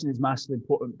 education is massively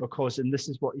important because, and this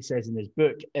is what he says in his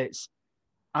book,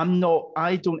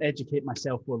 I don't educate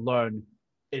myself or learn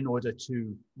in order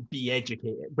to be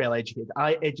well educated.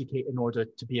 I educate in order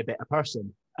to be a better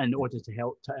person, in order to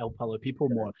help other people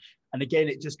more. And again,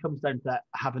 it just comes down to that,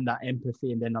 having that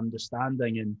empathy and then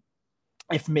understanding. And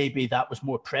if maybe that was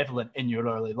more prevalent in your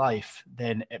early life,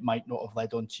 then it might not have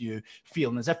led on to you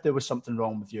feeling as if there was something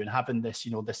wrong with you and having this,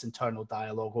 you know, this internal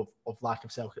dialogue of lack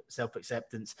of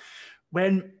self-acceptance.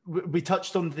 When we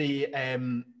touched on the,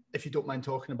 if you don't mind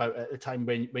talking about at the time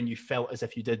when you felt as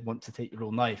if you did want to take your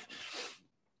own life.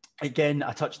 Again,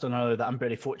 I touched on earlier that I'm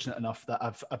very fortunate enough that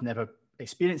I've never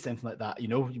experienced anything like that. You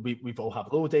know, we've all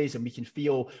have low days and we can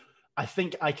feel, I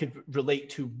think I could relate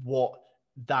to what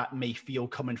that may feel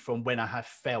coming from when I have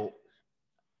felt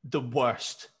the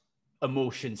worst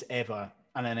emotions ever.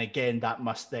 And then again, that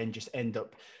must then just end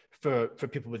up for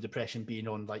people with depression being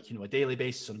on, like, you know, a daily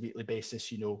basis, on a weekly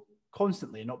basis, you know,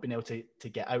 constantly, and not being able to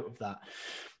get out of that.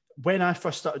 When I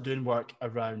first started doing work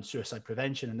around suicide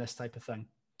prevention and this type of thing,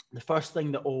 the first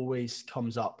thing that always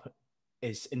comes up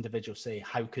is individuals say,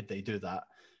 how could they do that?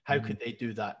 How could they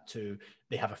do that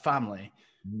they have a family?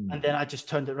 And then I just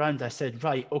turned it around. I said,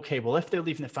 right, okay, well, if they're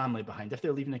leaving a family behind, if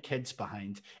they're leaving the kids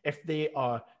behind, if they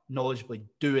are knowledgeably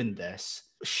doing this,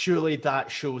 surely that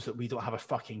shows that we don't have a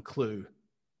fucking clue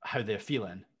how they're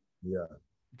feeling. Yeah.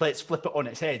 Let's flip it on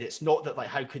its head. It's not that, like,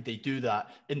 how could they do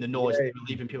that in the knowledge that they're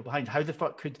leaving people behind? How the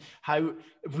fuck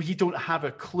we don't have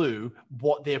a clue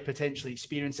what they're potentially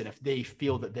experiencing if they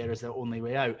feel that there is their only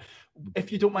way out.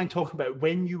 If you don't mind talking about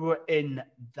when you were in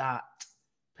that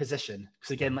position,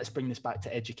 because again, let's bring this back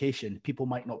to education. People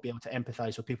might not be able to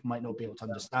empathize, or people might not be able to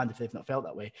understand if they've not felt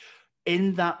that way.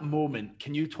 In that moment,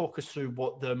 can you talk us through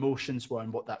what the emotions were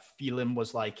and what that feeling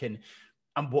was like, and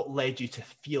what led you to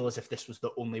feel as if this was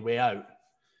the only way out?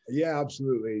 Yeah,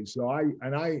 absolutely. So I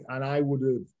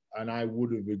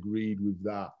would have agreed with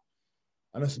that.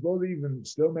 And I suppose even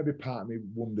still, maybe part of me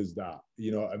wonders that,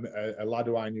 you know, a lad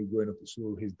who I knew growing up at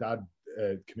school, his dad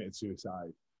committed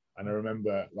suicide. And I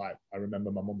remember my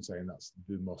mum saying that's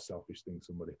the most selfish thing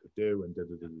somebody could do. And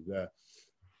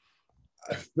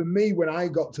For me, when I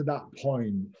got to that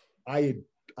point, I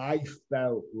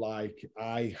felt like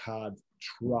I had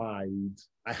tried.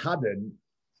 I hadn't,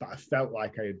 but I felt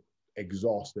like I had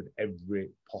exhausted every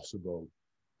possible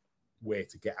way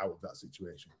to get out of that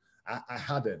situation. I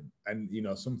hadn't. And, you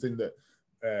know, something that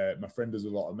my friend does a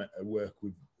lot of work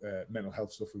with mental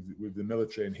health stuff with the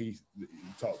military, and he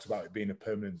talks about it being a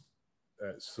permanent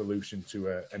solution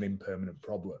to an impermanent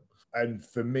problem. And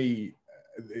for me,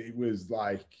 it was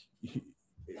like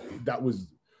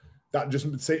that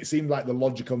just seemed like the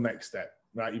logical next step,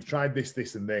 right? You've tried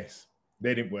this, and this,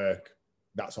 they didn't work.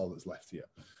 That's all that's left here.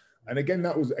 And again,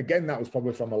 that was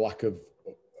probably from a lack of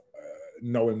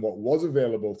knowing what was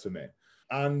available to me.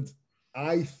 And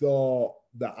I thought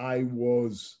that I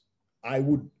was,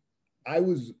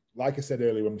 like I said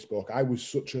earlier when we spoke, I was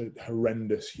such a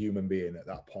horrendous human being at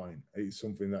that point. It's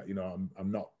something that, you know,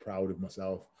 I'm not proud of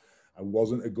myself. I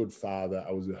wasn't a good father.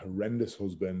 I was a horrendous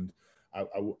husband. I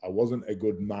wasn't a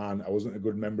good man. I wasn't a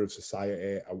good member of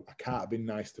society. I can't have been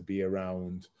nice to be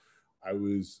around. I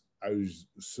was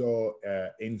so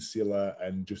insular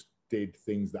and just did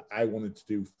things that I wanted to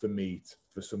do for me,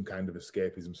 for some kind of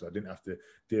escapism, so I didn't have to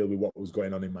deal with what was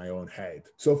going on in my own head.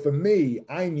 So for me,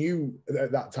 I knew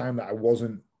at that time that I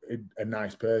wasn't a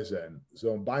nice person.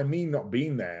 So by me not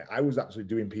being there, I was actually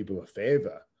doing people a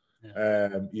favor.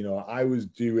 Yeah. You know, I was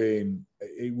doing,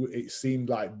 it seemed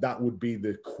like that would be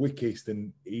the quickest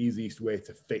and easiest way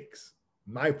to fix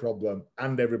my problem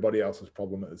and everybody else's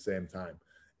problem at the same time.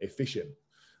 Efficient.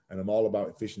 And I'm all about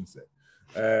efficiency.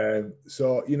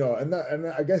 So, you know, and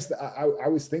I guess that I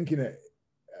was thinking it,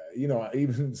 you know,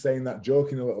 even saying that,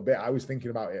 joking a little bit, I was thinking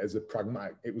about it as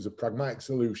it was a pragmatic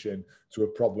solution to a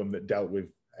problem that dealt with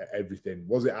everything.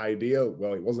 Was it ideal?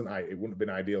 Well, it wasn't. It wouldn't have been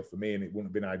ideal for me, and it wouldn't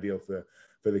have been ideal for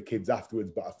the kids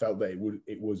afterwards, but I felt that it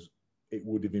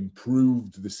would have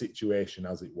improved the situation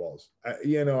as it was.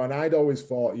 You know, and I'd always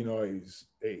thought, you know,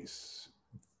 it's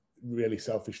really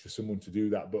selfish for someone to do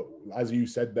that. But as you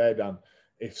said there, Dan,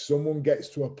 if someone gets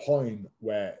to a point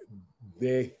where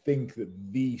they think that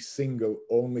the single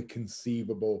only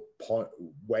conceivable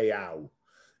way out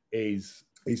is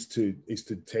to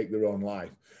take their own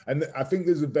life. And I think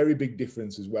there's a very big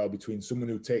difference as well between someone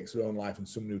who takes their own life and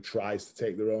someone who tries to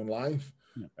take their own life.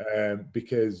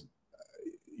 Because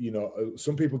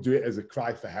some people do it as a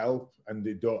cry for help and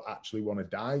they don't actually want to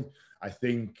die. I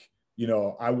think,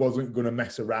 I wasn't going to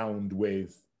mess around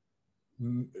with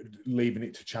leaving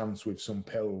it to chance with some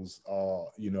pills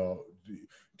or,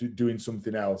 doing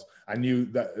something else. I knew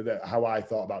that how I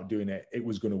thought about doing it, it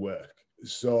was going to work.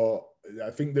 So I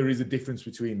think there is a difference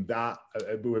between that,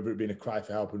 whether it being a cry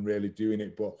for help and really doing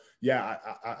it. But yeah,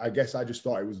 I guess I just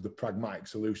thought it was the pragmatic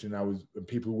solution.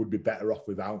 People would be better off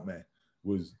without me.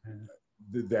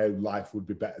 Their life would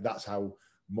be better. That's how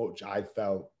much I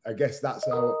felt. I guess that's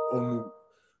how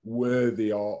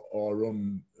unworthy or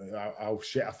how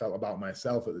shit I felt about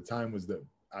myself at the time, was that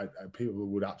people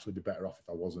would actually be better off if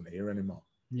I wasn't here anymore.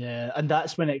 Yeah, and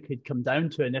that's when it could come down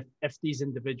to, and if these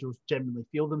individuals genuinely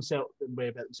feel themselves the way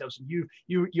about themselves, and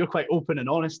you're quite open and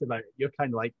honest about it, you're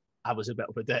kind of like, I was a bit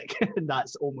of a dick, and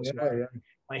that's almost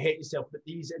I hate yourself. But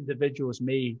these individuals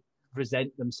may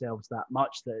resent themselves that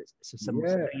much that it's a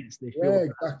similar experience they feel. Yeah,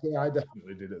 exactly. I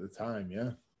definitely did at the time.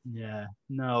 Yeah,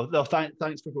 no.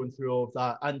 Thanks for going through all of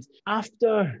that. And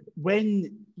after,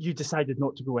 when you decided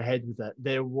not to go ahead with it,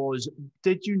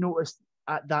 did you notice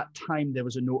at that time there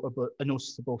was a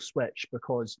noticeable switch?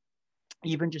 Because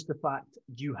even just the fact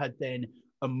you had then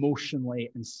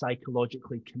emotionally and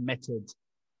psychologically committed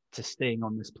to staying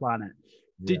on this planet,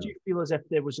 did you feel as if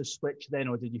there was a switch then,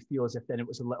 or did you feel as if then it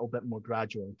was a little bit more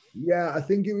gradual? Yeah, I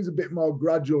think it was a bit more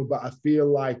gradual, but I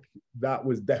feel like that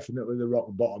was definitely the rock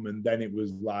bottom, and then it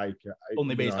was like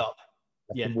only made up.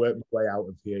 I can work my way out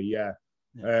of here. Yeah.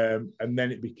 And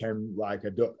then it became like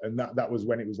that was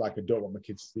when it was like, I don't want my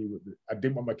kids to see I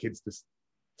didn't want my kids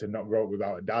to not grow up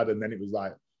without a dad. And then it was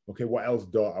like, okay, what else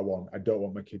don't I want? I don't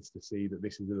want my kids to see that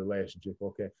this is a relationship.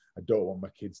 Okay, I don't want my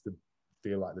kids to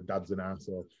feel like the dad's an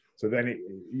asshole. So then it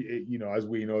as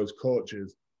we know as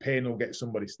coaches, pain will get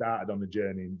somebody started on the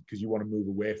journey because you want to move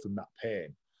away from that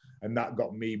pain. And that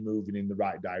got me moving in the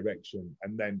right direction.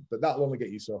 But that'll only get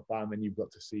you so far. And then you've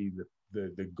got to see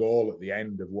the goal at the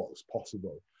end of what's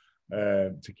possible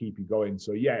to keep you going.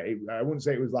 So yeah, I wouldn't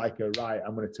say it was like I'm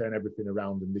going to turn everything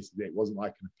around and this is it. It wasn't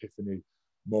like an epiphany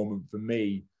moment for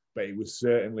me, but it was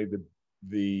certainly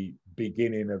the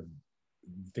beginning of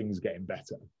things getting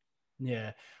better.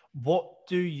 Yeah.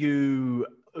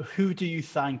 Who do you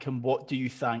thank and what do you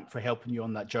thank for helping you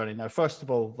on that journey? Now, first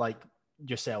of all, like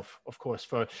yourself, of course,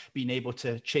 for being able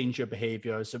to change your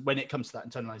behaviors. When it comes to that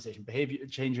internalization behavior,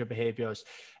 change your behaviors,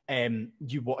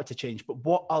 you wanted to change. But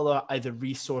what other either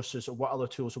resources or what other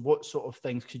tools or what sort of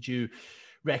things could you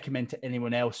recommend to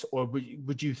anyone else? Or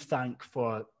would you thank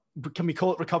for, can we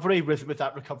call it recovery with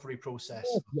that recovery process?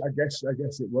 I guess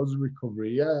it was a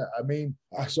recovery. Yeah, I mean,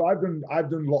 so I've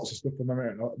done lots of stuff for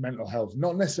my mental health,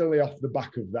 not necessarily off the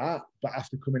back of that, but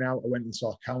after coming out, I went and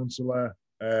saw a counsellor.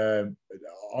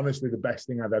 Honestly, the best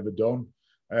thing I've ever done.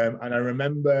 And I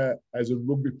remember as a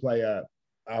rugby player,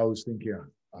 I was thinking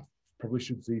I probably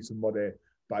should see somebody,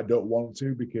 but I don't want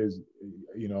to because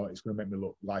it's going to make me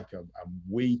look like I'm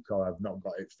weak or I've not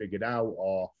got it figured out,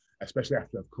 or especially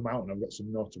after I've come out and I've got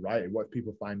some notoriety. What if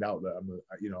people find out that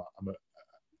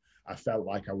I felt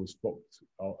like I was fucked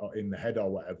or in the head or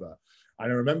whatever.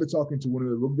 And I remember talking to one of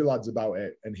the rugby lads about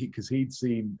it, and because he'd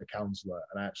seen a counsellor,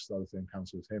 and I actually saw the same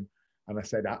counsellor as him. And I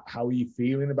said, how are you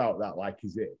feeling about that? Like,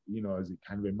 is it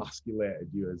kind of emasculated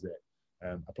you?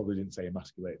 I probably didn't say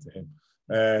emasculate to him.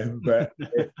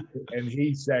 And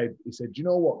he said, do you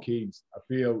know what, Keys? I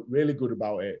feel really good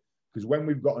about it. Because when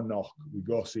we've got a knock, we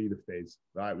go see the phys,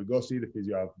 right? We go see the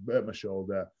physio. I've hurt my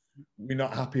shoulder. We're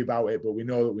not happy about it, but we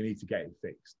know that we need to get it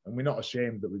fixed. And we're not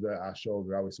ashamed that we've hurt our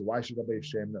shoulder, are we? So why should I be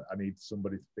ashamed that I need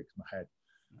somebody to fix my head?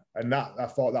 And I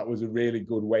thought that was a really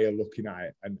good way of looking at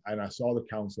it. And I saw the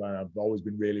counsellor, and I've always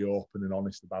been really open and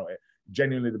honest about it.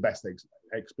 Genuinely the best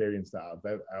experience that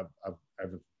I've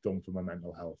ever done for my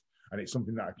mental health. And it's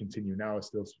something that I continue now. I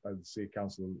see a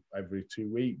counsellor every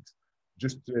 2 weeks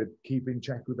just to keep in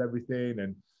check with everything.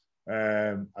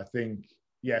 And I think,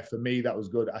 yeah, for me, that was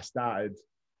good. I started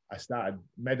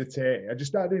meditating. I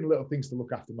just started doing little things to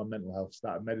look after my mental health.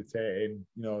 Started meditating,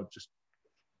 just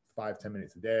 5-10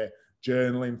 minutes a day.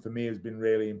 Journaling for me has been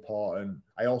really important.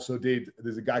 I also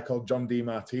there's a guy called John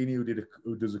DeMartini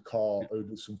who does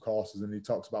some courses, and he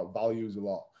talks about values a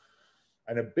lot.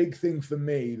 And a big thing for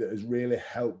me that has really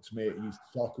helped me, you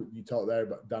talk there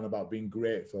about being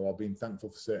grateful or being thankful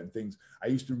for certain things. I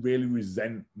used to really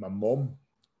resent my mum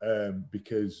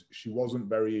because she wasn't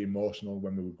very emotional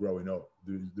when we were growing up.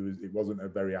 It wasn't a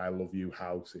very I love you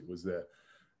house. It was a,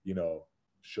 you know,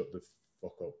 shut the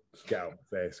fuck up, get out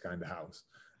my face kind of house.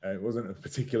 It wasn't a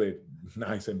particularly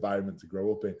nice environment to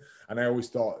grow up in. And I always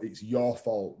thought it's your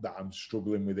fault that I'm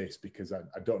struggling with this because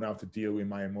I don't know how to deal with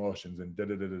my emotions and da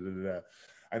da da da da da.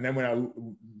 And then when I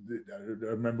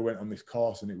remember went on this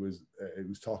course and it was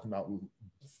talking about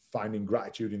finding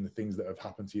gratitude in the things that have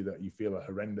happened to you that you feel are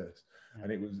horrendous. Yeah.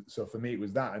 And it was, so for me, it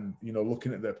was that. And, you know,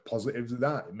 looking at the positives of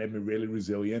that, it made me really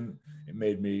resilient. It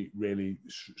made me really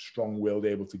strong-willed,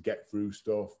 able to get through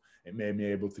stuff. It made me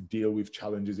able to deal with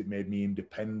challenges. It made me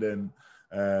independent.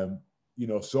 You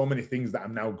know, so many things that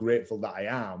I'm now grateful that I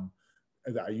am,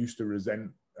 that I used to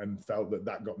resent and felt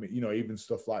that got me, you know, even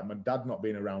stuff like my dad not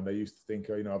being around. I used to think,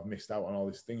 oh, you know, I've missed out on all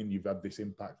this thing and you've had this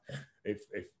impact. If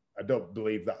I don't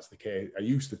believe that's the case. I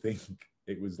used to think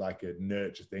it was like a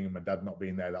nurture thing and my dad not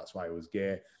being there, that's why I was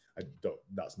gay.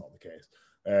 That's not the case.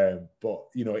 But,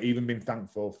 you know, even being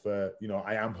thankful for, you know,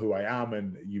 I am who I am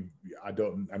and I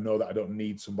know that I don't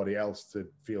need somebody else to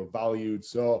feel valued.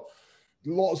 So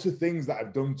lots of things that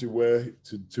I've done to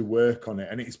work on it.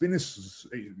 And it's been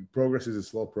progress is a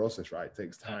slow process, right? It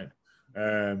takes time.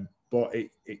 But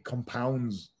it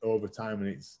compounds over time and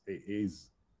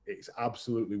it's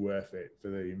absolutely worth it for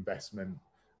the investment,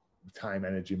 time,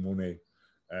 energy, money.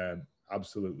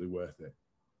 Absolutely worth it.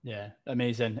 Yeah,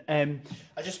 amazing. I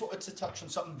just wanted to touch on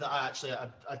something that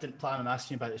I didn't plan on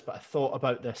asking about this, but I thought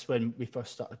about this when we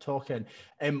first started talking.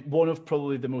 One of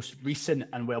probably the most recent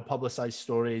and well publicized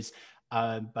stories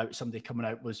about somebody coming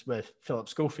out was with Philip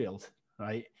Schofield,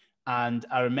 right? And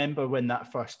I remember when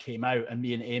that first came out, and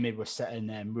me and Amy were sitting,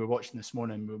 we were watching this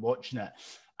morning, we were watching it,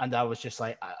 and I was just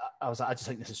like, I just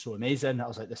think this is so amazing. I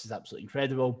was like, this is absolutely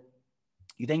incredible.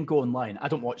 You then go online. I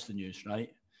don't watch the news, right?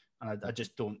 And I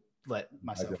just don't let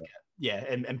myself get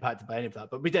impacted by any of that.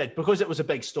 But we did, because it was a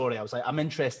big story. I was like, I'm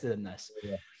interested in this.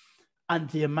 Yeah. And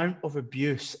the amount of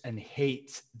abuse and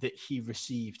hate that he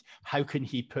received, how could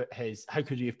he have put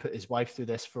his wife through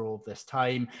this for all this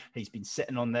time? He's been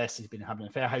sitting on this, he's been having an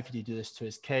affair. How could he do this to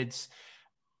his kids?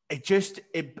 It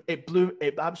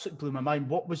absolutely blew my mind.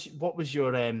 What was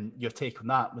your take on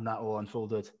that when that all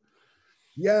unfolded?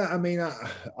 Yeah, I mean,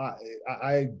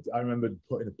 I remember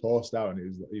putting a post out, and it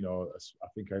was, you know, I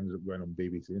think I ended up going on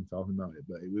BBC and talking about it,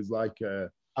 but it was like,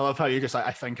 I love how you're just like,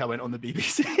 I think I went on the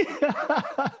BBC.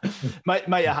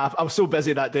 might have. I was so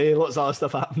busy that day. Lots of other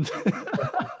stuff happened.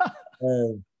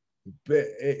 But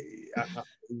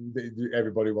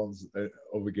everybody wants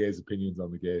other gays' opinions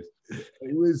on the gays.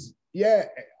 It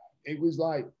was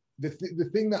like the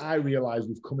thing that I realized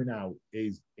with coming out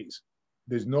is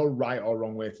there's no right or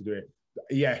wrong way to do it.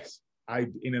 Yes,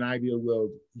 in an ideal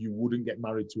world, you wouldn't get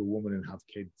married to a woman and have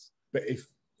kids. But if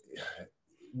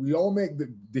we all make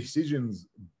the decisions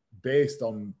based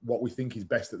on what we think is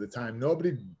best at the time,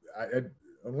 nobody,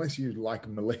 unless you like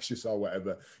malicious or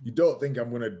whatever, you don't think I'm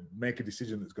going to make a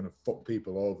decision that's going to fuck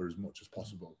people over as much as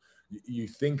possible. You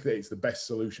think that it's the best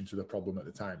solution to the problem at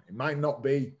the time. It might not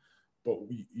be, but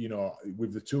you know,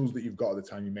 with the tools that you've got at the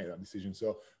time, you make that decision.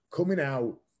 So coming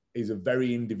out is a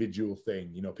very individual thing.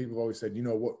 You know, people have always said, you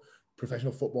know what,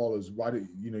 professional footballers, why do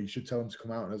you should tell them to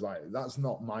come out? And I was like, that's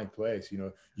not my place. You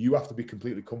know, you have to be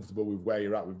completely comfortable with where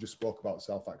you're at. We've just spoke about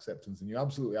self-acceptance, and you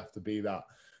absolutely have to be that.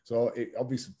 So it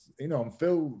obviously, you know, and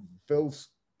Phil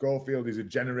Schofield is a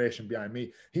generation behind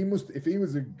me. If he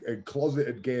was a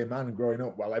closeted gay man growing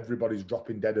up while everybody's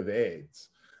dropping dead of AIDS,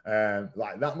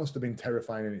 like that must have been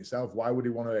terrifying in itself. Why would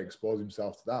he want to expose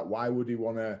himself to that? Why would he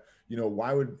want to, you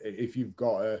know, if you've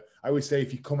got I always say,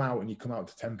 if you come out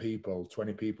to 10 people,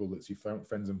 20 people, that's your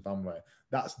friends and family,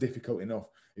 that's difficult enough.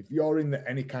 If you're in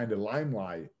any kind of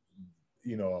limelight,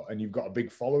 you know, and you've got a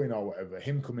big following or whatever,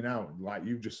 him coming out, like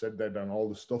you've just said there, on all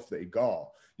the stuff that he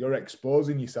got, you're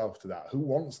exposing yourself to that. Who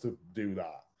wants to do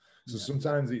that? So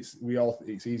sometimes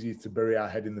it's easy to bury our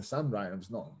head in the sand, right? I'm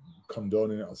just not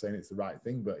condoning it or saying it's the right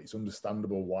thing, but it's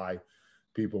understandable why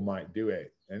people might do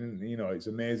it. And, you know, it's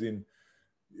amazing.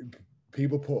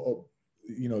 People put up,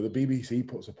 you know, the BBC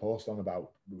puts a post on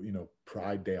about, you know,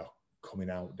 Pride Day or Coming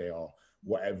Out Day or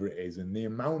whatever it is. And the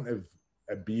amount of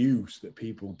abuse that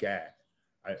people get,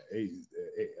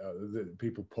 that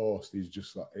people post is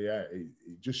just like, it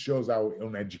just shows how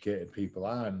uneducated people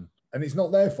are. And it's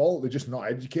not their fault. They're just not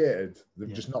educated.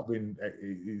 They've just not been,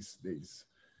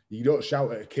 you don't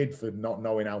shout at a kid for not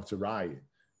knowing how to write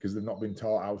because they've not been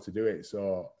taught how to do it.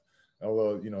 So,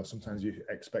 although, you know, sometimes you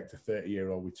expect a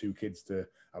 30-year-old with 2 kids to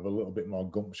have a little bit more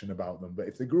gumption about them. But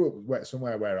if they grew up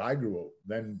somewhere where I grew up,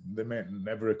 then they may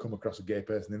never have come across a gay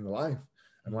person in their life.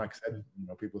 And like I said, you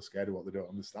know, people are scared of what they don't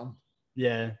understand.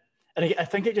 Yeah. And I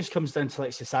think it just comes down to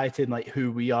like society and like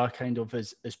who we are kind of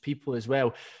as people as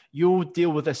well. You'll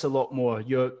deal with this a lot more.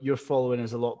 Your following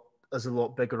is a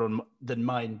lot bigger than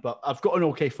mine, but I've got an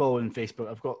okay following on Facebook.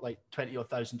 I've got like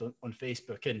 20,000 on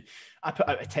Facebook, and I put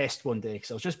out a test one day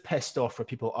because I was just pissed off for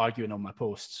people arguing on my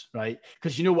posts, right?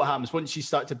 Because you know what happens once you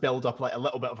start to build up like a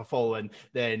little bit of a following,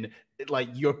 then like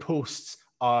your posts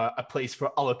are a place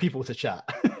for other people to chat,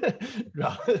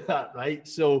 right?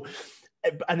 So,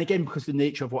 and again, because the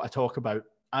nature of what I talk about,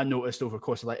 I noticed over the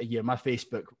course of like a year, my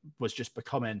Facebook was just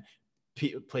becoming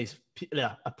a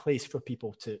place for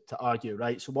people to argue,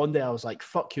 right? So one day I was like,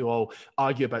 fuck you all,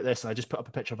 argue about this. And I just put up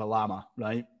a picture of a llama,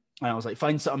 right? And I was like,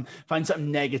 find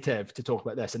something negative to talk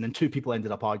about this. And then 2 people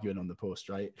ended up arguing on the post,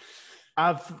 right?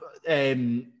 I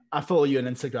follow you on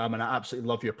Instagram and I absolutely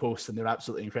love your posts and they're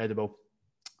absolutely incredible.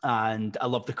 And I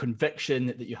love the conviction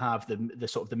that you have, the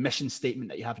sort of the mission statement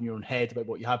that you have in your own head about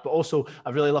what you have. But also, I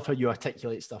really love how you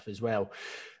articulate stuff as well.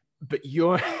 But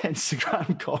your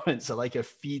Instagram comments are like a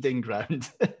feeding ground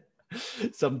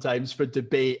sometimes for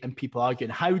debate and people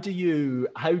arguing. How do you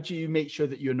make sure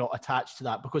that you're not attached to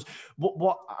that? Because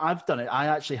what I've done, I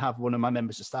actually have one of my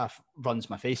members of staff runs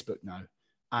my Facebook now.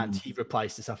 And he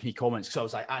replies to stuff, he comments. So I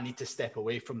was like, I need to step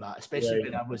away from that, especially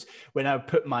when I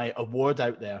put my award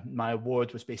out there. My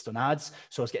award was based on ads,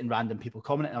 so I was getting random people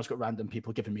commenting. I was got random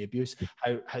people giving me abuse.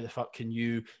 How the fuck can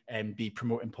you be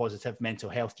promoting positive mental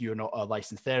health? You're not a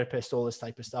licensed therapist. All this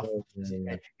type of stuff.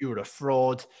 You're a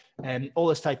fraud, all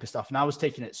this type of stuff. And I was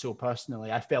taking it so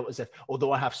personally. I felt as if,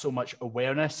 although I have so much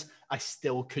awareness, I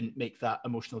still couldn't make that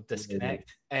emotional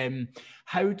disconnect.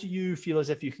 How do you feel as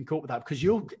if you can cope with that? Because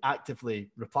you'll actively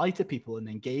reply to people and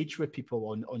engage with people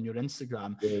on your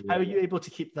Instagram. How are you able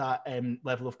to keep that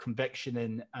level of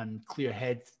conviction and clear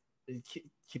head,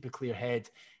 keep a clear head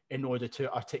in order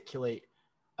to articulate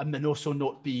and then also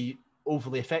not be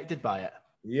overly affected by it?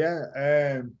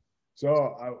 Yeah.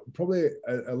 Probably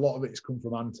a lot of it's come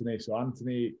from Anthony. So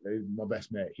Anthony is my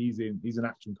best mate. He's an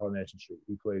actor in Coronation Street.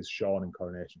 He plays Sean in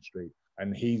Coronation Street,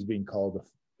 and he's been called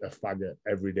a faggot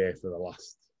every day for the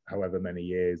last however many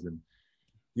years. And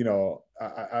you know,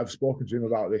 I've spoken to him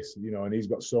about this, you know, and he's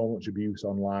got so much abuse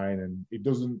online, and he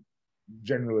doesn't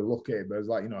generally look at it. But it's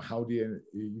like, you know, how do you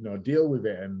deal with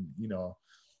it? And you know,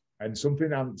 and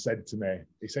something Ant said to me.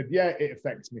 He said, "Yeah, it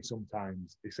affects me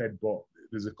sometimes." He said, "But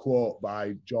there's a quote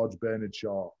by George Bernard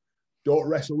Shaw: don't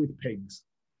wrestle with pigs,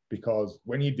 because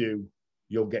when you do,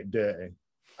 you'll get dirty.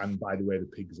 And by the way, the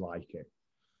pigs like it."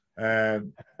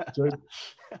 So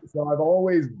I've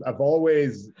always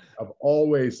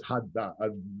had that.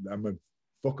 I'm a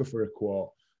fucker for a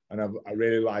quote, and I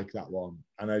really like that one.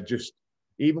 And I just,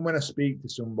 even when I speak to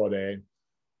somebody,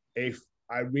 if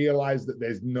I realize that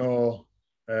there's no,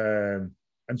 and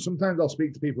sometimes I'll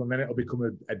speak to people and then it'll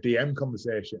become a DM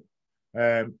conversation.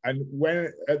 And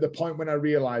when at the point when I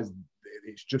realize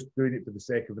it's just doing it for the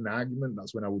sake of an argument,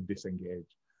 that's when I would disengage.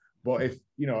 But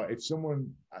if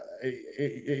someone,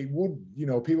 it would, you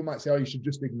know, people might say, "Oh, you should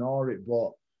just ignore it,"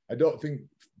 but I don't think,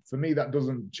 for me, that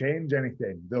doesn't change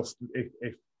anything. They'll,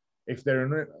 if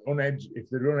they're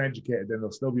uneducated, then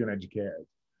they'll still be uneducated,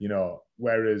 you know.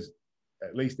 Whereas,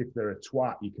 at least if they're a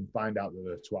twat, you can find out that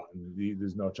they're a twat, and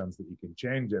there's no chance that you can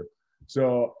change them.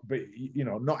 So, but you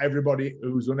know, not everybody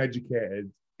who's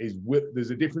uneducated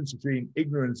there's a difference between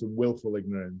ignorance and willful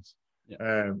ignorance.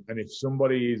 Yeah. And if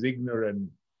somebody is ignorant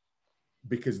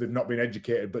because they've not been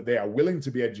educated, but they are willing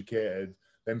to be educated,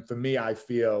 then for me, I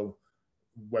feel,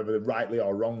 whether rightly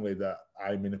or wrongly, that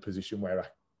I'm in a position where I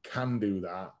can do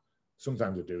that.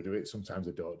 Sometimes I do it, sometimes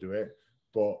I don't do it,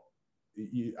 but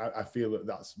I feel that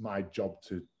that's my job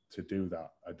to do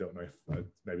that. I don't know if I'm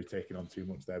maybe taking on too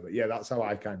much there, but yeah, that's how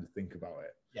I kind of think about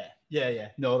it. Yeah.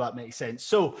 No, that makes sense.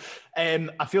 So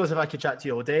I feel as if I could chat to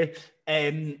you all day.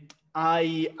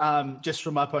 I just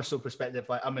from my personal perspective,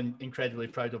 like, I'm incredibly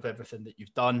proud of everything that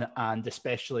you've done, and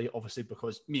especially obviously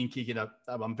because me and Keegan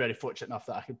I'm very fortunate enough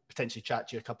that I could potentially chat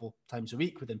to you a couple times a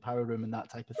week within Power Room and that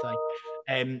type of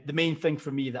thing. The main thing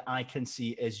for me that I can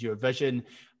see is your vision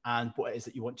and what it is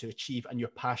that you want to achieve and your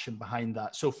passion behind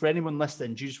that. So for anyone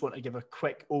listening, do you just want to give a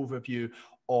quick overview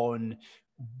on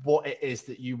what it is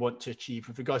that you want to achieve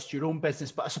with regards to your own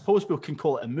business, but I suppose we can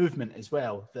call it a movement as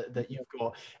well that you've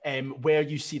got, where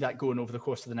you see that going over the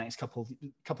course of the next couple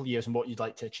of years and what you'd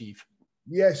like to achieve?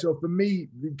 Yeah, so for me,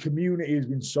 the community has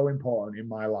been so important in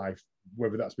my life,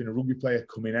 whether that's been a rugby player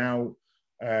coming out,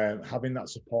 having that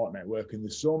support network. And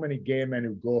there's so many gay men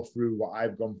who go through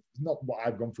not what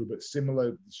I've gone through, but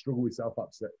similar struggle with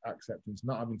self-acceptance,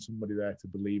 not having somebody there to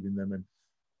believe in them, and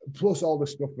plus all the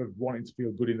stuff of wanting to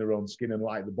feel good in their own skin and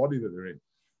like the body that they're in.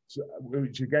 So,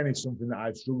 which again is something that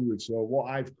I've struggled with. So what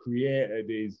I've created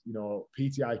is,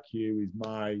 PTIQ is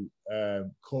my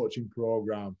coaching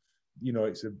program.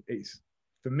 It's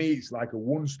for me, it's like a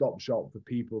one-stop shop for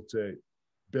people to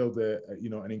build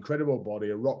an incredible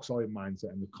body, a rock solid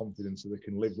mindset, and the confidence so they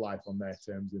can live life on their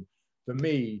terms. And for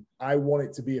me, I want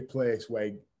it to be the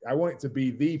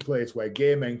place where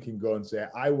gay men can go and say,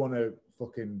 I want to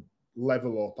fucking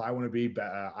level up. I want to be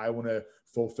better. I want to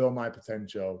fulfill my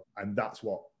potential. And that's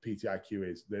what PTIQ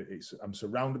is. I'm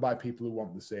surrounded by people who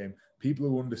want the same, people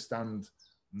who understand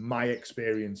my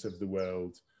experience of the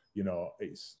world.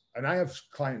 And I have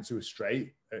clients who are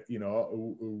straight,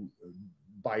 who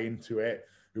buy into it,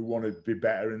 who want to be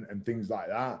better and things like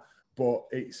that. But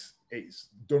it's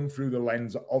done through the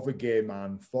lens of a gay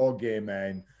man for gay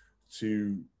men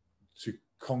to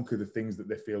conquer the things that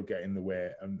they feel get in the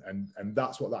way, and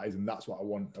that's what that is, and that's what I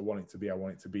want it to be. I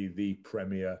want it to be the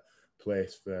premier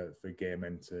place for gay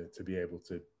men to be able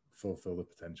to fulfill the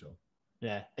potential.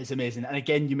 Yeah, it's amazing. And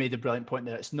again, you made a brilliant point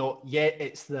there. It's not yet.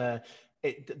 It's the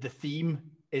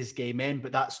theme is gay men,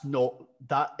 but that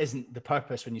isn't the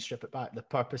purpose when you strip it back. The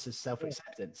purpose is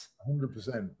self-acceptance.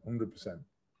 100%.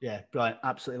 Yeah, brilliant.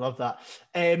 Absolutely love that.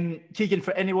 Keegan,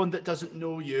 for anyone that doesn't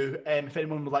know you, if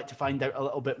anyone would like to find out a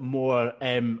little bit more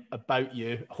about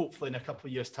you, hopefully in a couple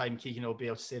of years' time, Keegan will be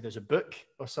able to say there's a book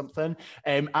or something.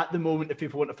 At the moment, if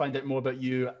people want to find out more about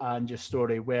you and your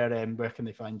story, where can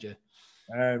they find you?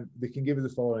 They can give us a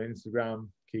follow on Instagram,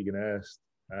 Keegan Hirst,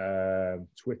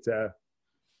 Twitter,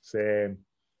 same.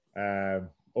 Other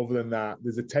than that,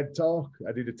 there's a TED Talk.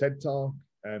 I did a TED Talk.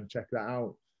 Check that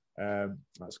out.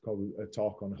 That's called A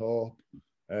Talk on Hope.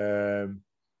 Other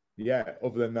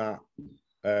than that,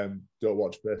 don't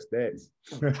watch First Dates.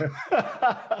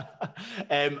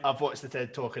 I've watched the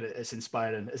TED Talk and it's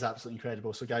inspiring. It's absolutely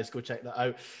incredible. So guys, go check that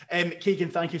out. Keegan,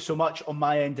 thank you so much. On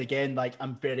my end, again,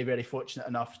 I'm very, very fortunate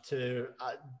enough to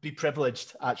be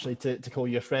privileged actually to call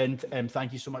you a friend.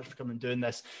 Thank you so much for coming and doing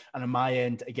this. And on my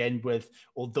end, again,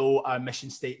 although our mission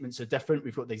statements are different,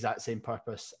 we've got the exact same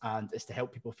purpose, and it's to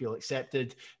help people feel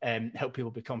accepted, help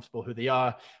people be comfortable who they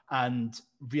are, and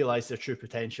realize their true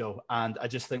potential. And I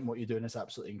just think what you're doing is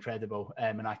absolutely incredible,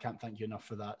 and I can't thank you enough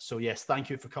for that. So yes, thank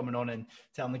you for coming on and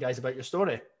telling the guys about your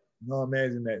story. No,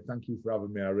 amazing, mate. Thank you for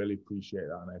having me. I really appreciate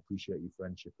that, and I appreciate your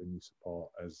friendship and your support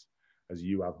as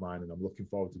you have mine, and I'm looking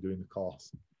forward to doing the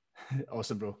course.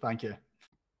 Awesome, bro. Thank you.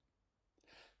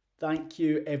 Thank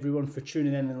you everyone for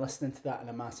tuning in and listening to that, and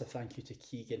a massive thank you to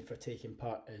Keegan for taking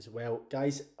part as well.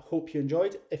 Guys, hope you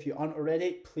enjoyed. If you aren't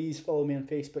already, please follow me on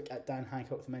Facebook at Dan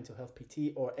Hancock the Mental Health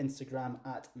PT, or Instagram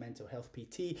at Mental Health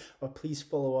PT, or please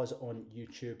follow us on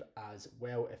YouTube as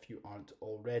well if you aren't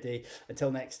already.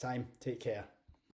 Until next time, take care.